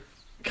fit,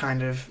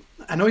 kind of.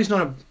 I know he's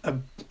not a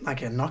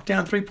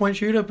knockdown 3-point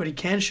shooter, but he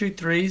can shoot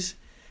threes,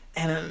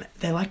 and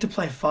they like to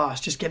play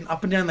fast, just getting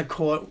up and down the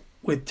court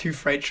with 2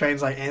 freight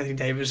trains like Anthony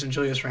Davis and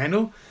Julius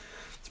Randle.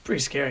 It's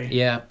pretty scary.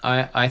 Yeah,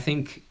 I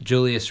think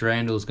Julius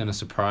Randle's going to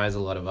surprise a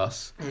lot of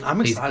us. I'm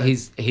excited.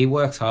 He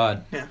works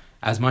hard. Yeah.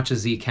 As much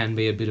as he can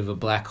be a bit of a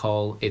black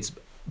hole, it's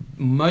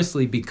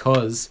mostly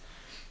because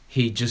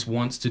he just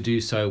wants to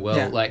do so well.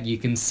 Yeah. Like, you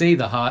can see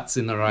the heart's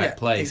in the right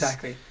place.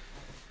 Exactly.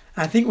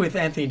 I think with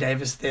Anthony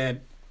Davis there,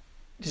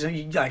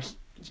 you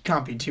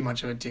can't be too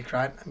much of a dick,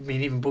 right? I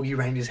mean, even Boogie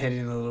reined his head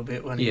in a little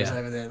bit when he was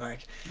over there.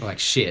 Like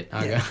shit.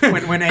 Yeah.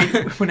 when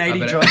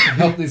AD drops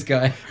help this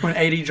guy. When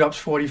AD drops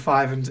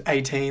 45 and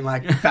 18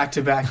 like back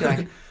to back, you're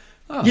like,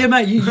 yeah,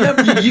 mate, you can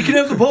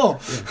have the ball.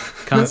 Yeah.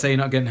 Can't say you're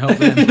not getting help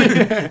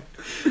then.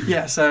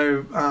 Yeah.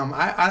 So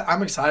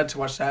I'm excited to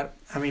watch that.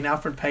 I mean,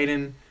 Alfred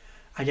Payton,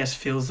 I guess,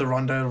 fills the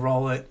Rondo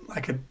role at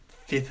like a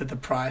fifth of the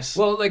price.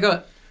 Well, they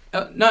got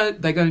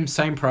they got him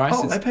same price.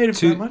 Oh, they paid him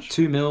for that much?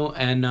 $2 million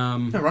and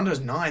No, Rondo's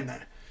 9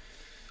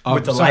 though.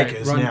 With the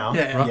Lakers now.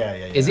 Yeah.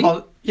 Is he?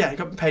 Oh, yeah, he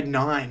got paid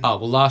 9. Oh,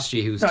 well, last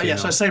year he was 2 yeah,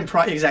 so same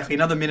price, exactly.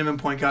 Another minimum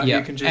point guard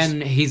who can just...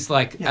 And he's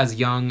as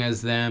young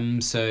as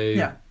them, so,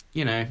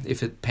 you know,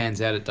 if it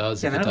pans out, it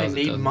does. Yeah, if they don't it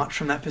really need much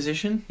from that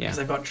position because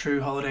they've got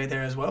True Holiday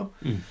there as well.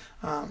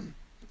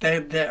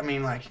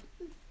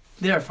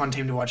 They're a fun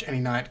team to watch any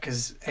night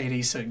because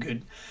AD's so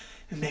good.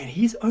 And man,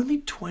 he's only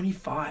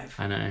 25.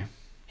 I know.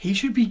 He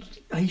should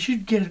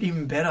get it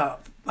even better,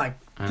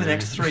 the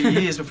next 3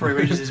 years before he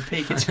reaches his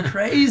peak. It's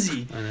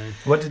crazy. I know.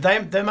 What did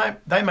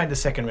they made the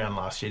second round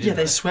last year? Didn't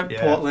they swept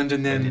Portland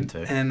and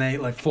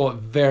they fought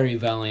very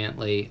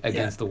valiantly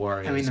against the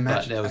Warriors. I mean, the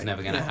match, but that was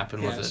never going to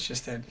happen, was it? It's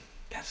just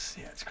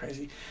it's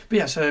crazy. But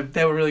yeah, so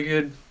they were really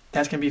good.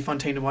 That's going to be a fun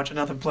team to watch.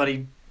 Another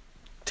bloody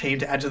team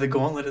to add to the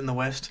gauntlet in the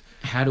West.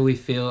 How do we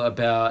feel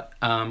about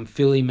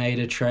Philly made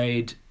a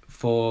trade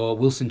for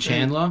Wilson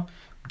Chandler?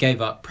 Gave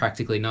up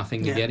practically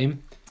nothing to get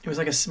him. It was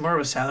like more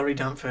of a salary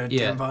dump for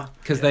Denver.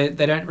 Because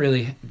they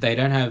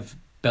don't have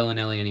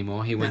Bellinelli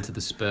anymore. He went to the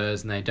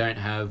Spurs, and they don't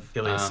have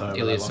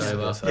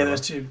Ilyasova. Yeah,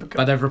 those two.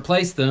 But they've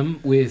replaced them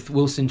with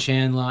Wilson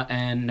Chandler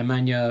and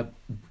Nemanja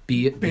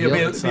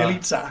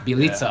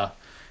Bjelica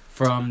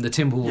from the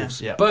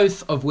Timberwolves. Yeah.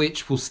 Both of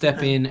which will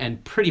step in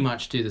and pretty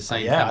much do the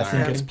same. I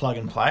think it's plug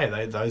and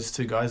play. Those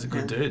two guys are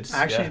good dudes.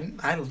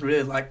 I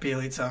really like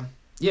Bjelica.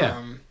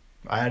 Yeah.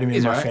 I had him in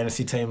He's my alright.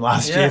 fantasy team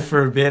last Yeah. year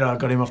for a bit. I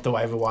got him off the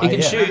waiver wire. He can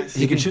yeah. shoot.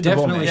 He can shoot the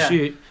ball, definitely man. Yeah.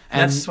 shoot.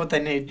 And That's what they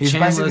need. He's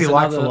Chandler's basically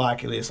like for another-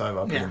 like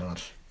Ilyasova, pretty Yeah.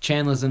 much.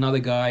 Chandler's another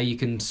guy you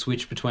can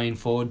switch between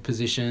forward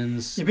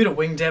positions. A bit of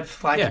wing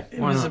depth, like Yeah, it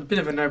why was not? a bit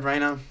of a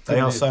no-brainer. They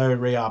Good also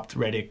re-upped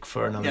Reddick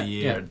for another Yeah.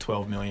 year Yeah. at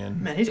 12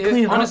 million. Man, he's Yeah,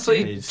 clean.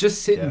 honestly, He's-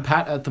 just sitting yeah.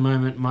 pat at the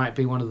moment might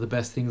be one of the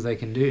best things they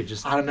can do.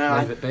 Just I don't know.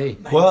 leave it be.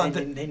 Well,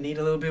 They need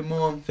a little bit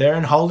more. They're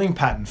in holding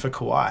pattern for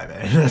Kawhi,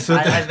 man. That's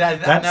what I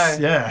that's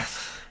know. yeah.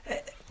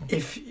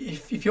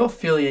 If you're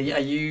Philly, are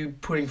you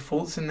putting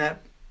Fultz in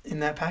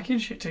that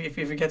package if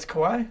it gets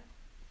Kawhi?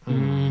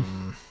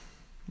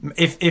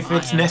 If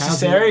it's Yeah.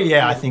 necessary, How's it-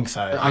 yeah, I think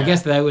so. I yeah.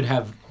 guess they would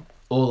have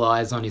all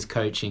eyes on his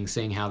coaching,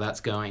 seeing how that's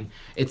going.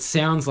 It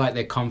sounds like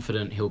they're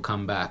confident he'll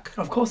come back.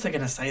 Of course they're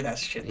gonna say that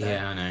shit. Though.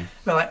 Yeah, I know.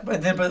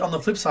 But on the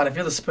flip side, if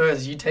you're the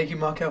Spurs, you taking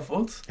Markel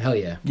Fultz Hell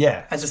yeah.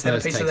 Yeah, as a Spurs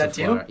centerpiece takes of a that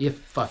deal? flyer. Yeah,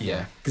 fuck Yeah.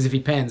 yeah. Because if he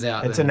pans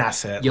out, it's then an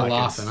asset. you're like,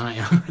 laughing, it's-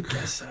 aren't you? I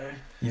guess so.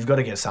 You've got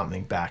to get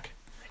something back.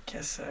 I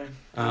guess so.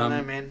 I don't know,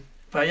 Um, man.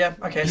 But yeah,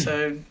 okay.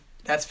 So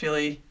that's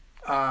Philly.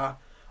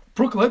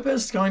 Brook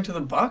Lopez going to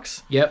the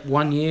Bucks. Yep,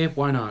 1 year.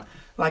 Why not?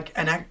 Like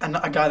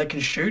a guy that can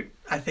shoot.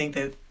 I think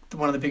that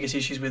one of the biggest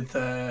issues with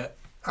the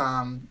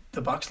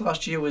Bucks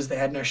last year was they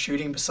had no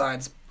shooting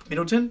besides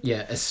Middleton.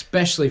 Yeah,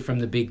 especially from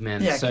the big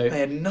men. Yeah, so they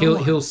had no he'll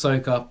one. he'll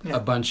soak up Yeah. a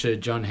bunch of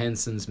John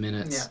Henson's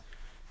minutes.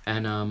 Yeah.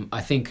 And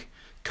I think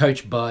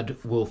Coach Bud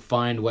will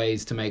find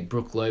ways to make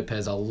Brook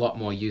Lopez a lot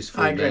more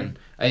useful I agree.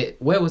 than...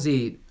 where was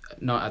he?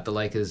 Not at the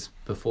Lakers,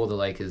 before the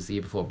Lakers, the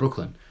year before?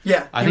 Brooklyn.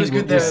 Yeah, I he think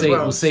was good there we'll as see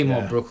well. we'll see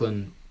more Yeah. Brook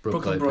Brooklyn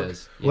Brook.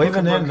 Lopez. Well,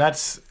 even Brooke. then,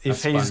 that's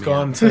if That he's spun me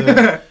gone out.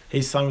 to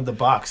he's signed with the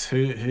Bucks.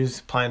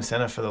 Who's playing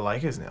center for the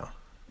Lakers now?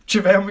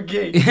 JaVale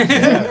McGee.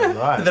 Yeah,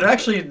 right. They're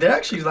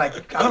actually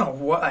like I don't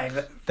know why.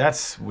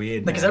 That's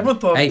weird. Because man. everyone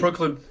thought Hey, Brook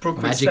would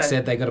Magic stay.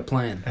 said they got a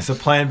plan. It's a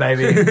plan,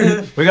 baby.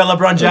 We got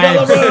LeBron We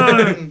got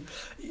James.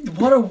 LeBron.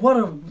 what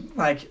a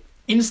like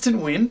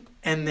instant win,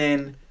 and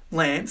then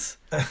Lance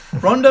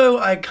Rondo.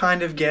 I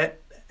kind of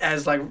get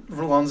as like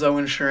Lonzo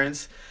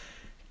insurance.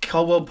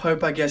 Caldwell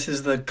Pope, I guess,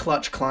 is the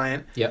clutch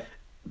client. Yep.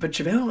 But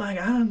JaVale, like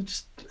I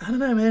don't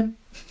know, man.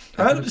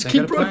 I don't just They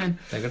keep got a Brook. plan.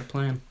 They got a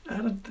plan.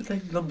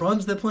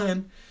 LeBron's their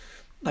plan.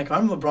 Like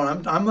I'm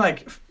LeBron. I'm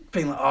like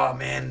being like, oh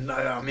man,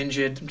 I'm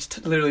injured.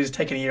 I'm literally just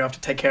taking a year off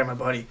to take care of my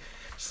body.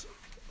 Just,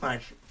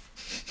 like,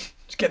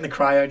 just get in the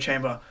cryo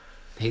chamber.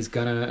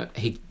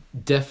 He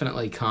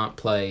definitely can't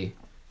play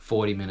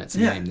 40 minutes a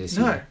game this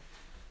year.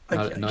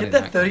 Like, Not get in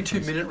that that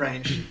 32-minute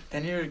range,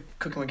 then you're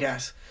cooking with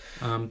gas.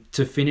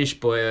 To finish,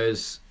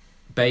 boyos,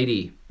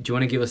 Beatty, do you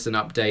want to give us an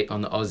update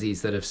on the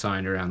Aussies that have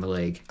signed around the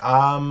league?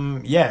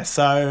 Yeah,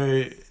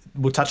 so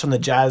we'll touch on the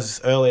Jazz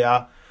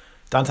earlier.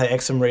 Dante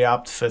Exum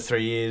re-upped for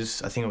 3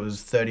 years. I think it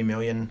was 30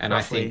 million. And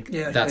roughly. I think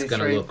Yeah, that's going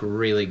to 33. look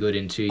really good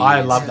in 2 years.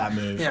 I love that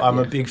move. Yeah. I'm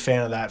a Yeah. big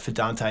fan of that for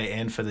Dante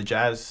and for the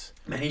Jazz.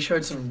 Man, he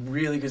showed some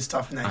really good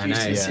stuff in that I know,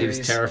 Houston it series.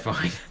 was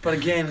terrifying. But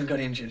again, got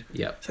injured.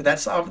 Yep. So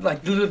that's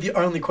like literally the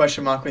only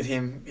question mark with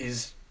him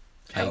is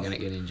How are you health.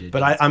 going to get injured?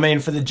 But I mean,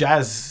 for the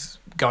Jazz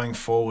going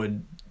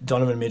forward,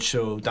 Donovan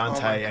Mitchell, Oh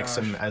Dante my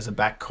Exum gosh. as a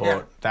backcourt,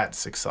 Yeah.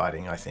 that's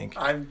exciting, I think.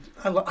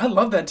 I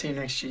love that team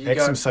next year. You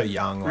Exum's got so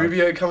young. Like,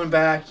 Rubio coming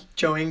back,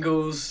 Joe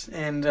Ingles,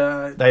 and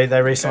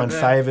they re-signed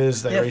Yeah,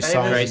 Favors. They yeah,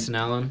 re-signed. Grayson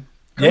Allen.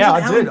 Yeah, I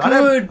Grayson did.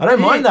 Allen, I don't good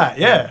mind pick. that.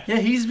 Yeah. Yeah,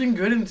 he's been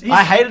good. And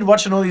I hated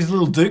watching all these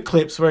little Duke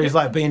clips where he's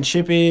like being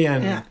chippy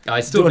and Yeah. I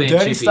still doing being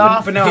dirty chippy.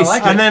 stuff. But no, I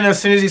like and it. then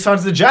as soon as he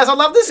signs the Jazz, I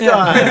love this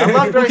guy. I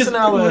love Grayson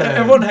Allen.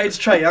 Everyone hates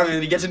Trae Young, and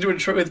then he gets into it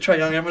with Trae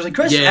Young, and everyone's like,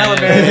 Grayson Yeah. Allen,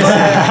 man.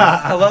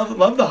 I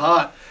love the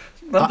heart.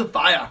 Love the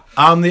fire.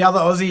 The other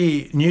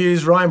Aussie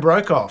news, Ryan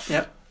Brokoff.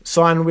 Yep.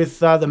 Signed with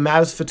the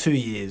Mavs for 2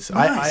 years.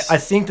 Nice. I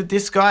think that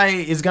this guy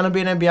is going to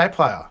be an NBA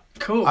player.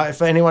 Cool.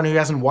 For anyone who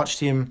hasn't watched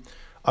him,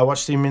 I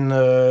watched him in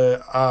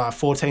the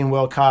 14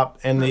 World Cup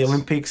and the Nice.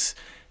 Olympics.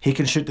 He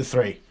can shoot the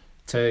three.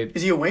 So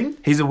Is he a wing?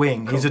 He's a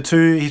wing. Cool. He's a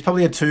two. He's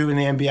probably a two in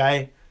the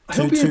NBA.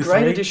 He'll be a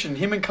great addition.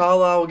 Him and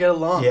Carlisle will get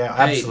along. Yeah,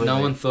 hey, absolutely. no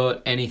one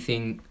thought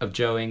anything of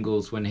Joe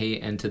Ingles when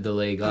he entered the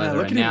league either,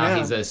 look at and him now now.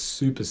 he's a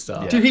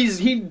superstar. Yeah. Dude,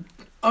 he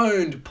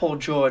owned Paul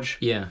George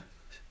Yeah.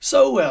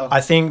 so well. I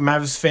think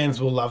Mavs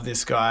fans will love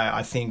this guy.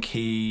 I think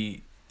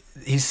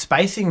he's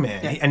spacing,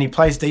 man. Yeah. And he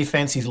plays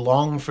defense. He's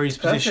long for his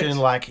position. Perfect.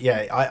 Like,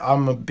 yeah,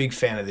 I'm a big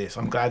fan of this.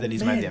 I'm glad that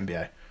he's made the Man.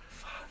 NBA.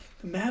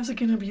 The Mavs are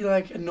going to be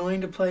like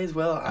annoying to play as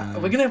well. We're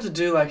going to have to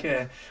do like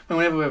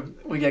whenever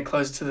we get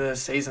close to the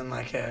season,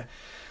 like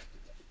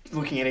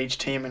looking at each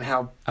team and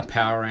how A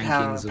power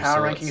rankings of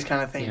power sorts. rankings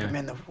kind of thing. Yeah. But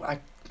man,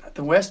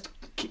 the West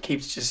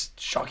keeps just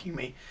shocking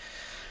me.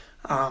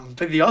 But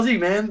the Aussie,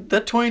 man,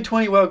 that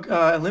 2020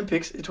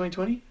 Olympics,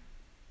 2020?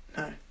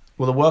 No,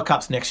 Well, the World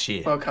Cup's next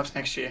year. World Cup's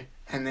next year.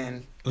 And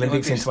then the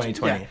Olympics in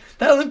 2020. Yeah.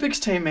 That Olympics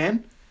team,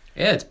 man,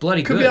 Yeah, it's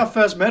bloody could good. be our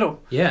first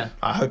medal. Yeah,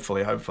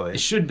 Hopefully. it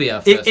should be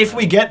our first. If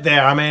we medal. get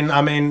there, I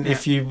mean,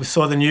 if you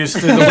saw the news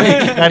through the week,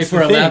 that's if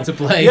we're the allowed thing.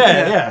 to play.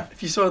 Yeah.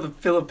 If you saw the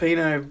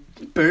Filipino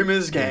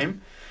Boomers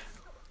game,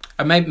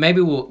 Maybe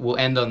we'll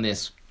end on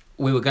this.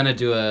 We were going to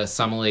do a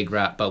summer league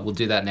wrap, but we'll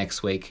do that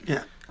next week.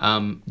 Yeah.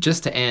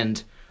 Just to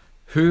end,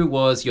 who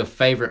was your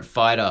favorite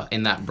fighter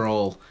in that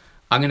brawl?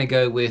 I'm going to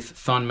go with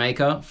Thon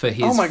Maker for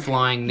his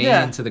flying knee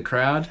into the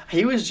crowd.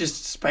 He was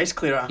just space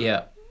clearer.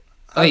 Yeah.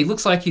 Oh, he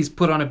looks like he's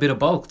put on a bit of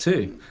bulk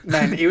too.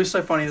 Man, he was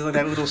so funny. He's like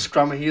that little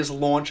scrummer. He just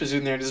launches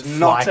in there and just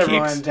knocks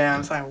everyone down.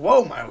 It's like,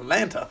 whoa, my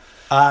Lanta.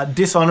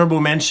 Dishonorable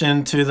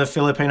mention to the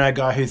Filipino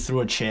guy who threw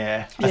a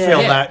chair. I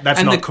feel that's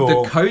and not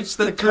cool. The coach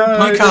that threw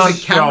you can't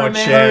throw a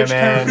chair,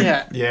 man.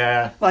 Yeah.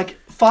 Yeah. Like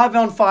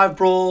 5-on-5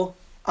 brawl.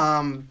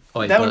 That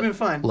would have been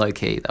fine. Low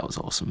key, that was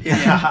awesome.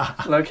 Yeah.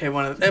 Low key,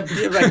 one of them.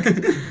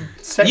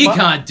 You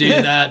can't do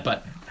that,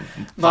 but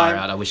far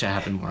out. I wish it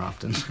happened more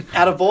often.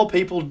 Out of all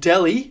people,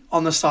 Delhi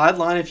on the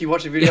sideline, if you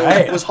watch the video,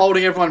 was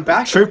holding everyone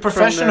back. True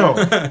professional.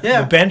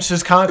 The bench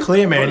just can't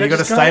clear, man. You got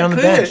to stay on the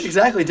bench.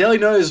 Exactly. Delhi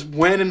knows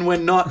when and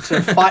when not to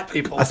fight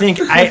people. I think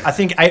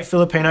 8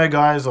 Filipino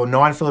guys or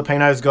 9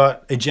 Filipinos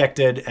got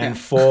ejected and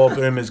 4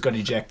 boomers got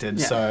ejected.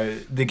 Yeah. So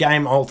the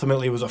game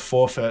ultimately was a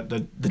forfeit.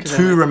 The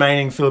 2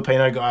 remaining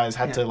Filipino guys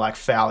had to like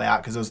foul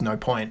out because there was no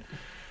point.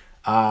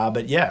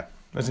 But yeah,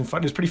 it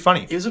was pretty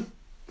funny. It was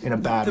in a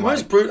bad way.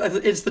 Most brutal.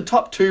 It's the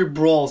top 2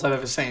 brawls I've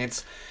ever seen.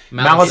 It's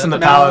Malice in the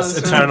Palace,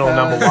 Eternal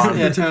number 1.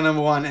 Yeah, Eternal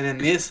number 1, and then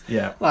this.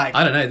 Yeah. Like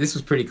I don't know. This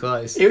was pretty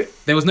close.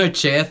 There was no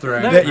chair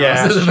thrown. There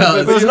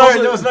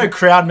was no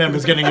crowd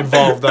members getting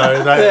involved though.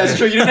 Yeah, it's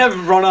true. You didn't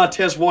have Ron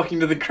Artest walking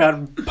to the crowd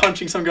and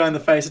punching some guy in the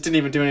face. It didn't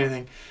even do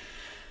anything.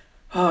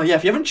 Oh yeah,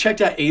 if you haven't checked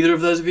out either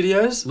of those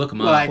videos, look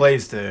them up.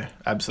 Please do.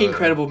 Absolutely.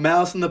 Incredible.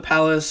 Malice in the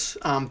Palace,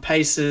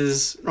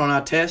 Paces, Ron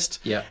Artest,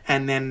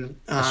 and then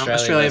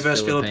Australia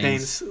versus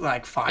Philippines.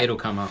 Like fight. It'll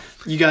come up.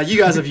 You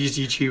guys have used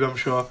YouTube, I'm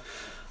sure.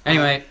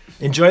 Anyway,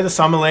 enjoy the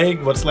Summer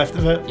League. What's left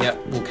of it.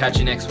 Yep. We'll catch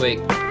you next week.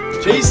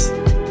 Peace.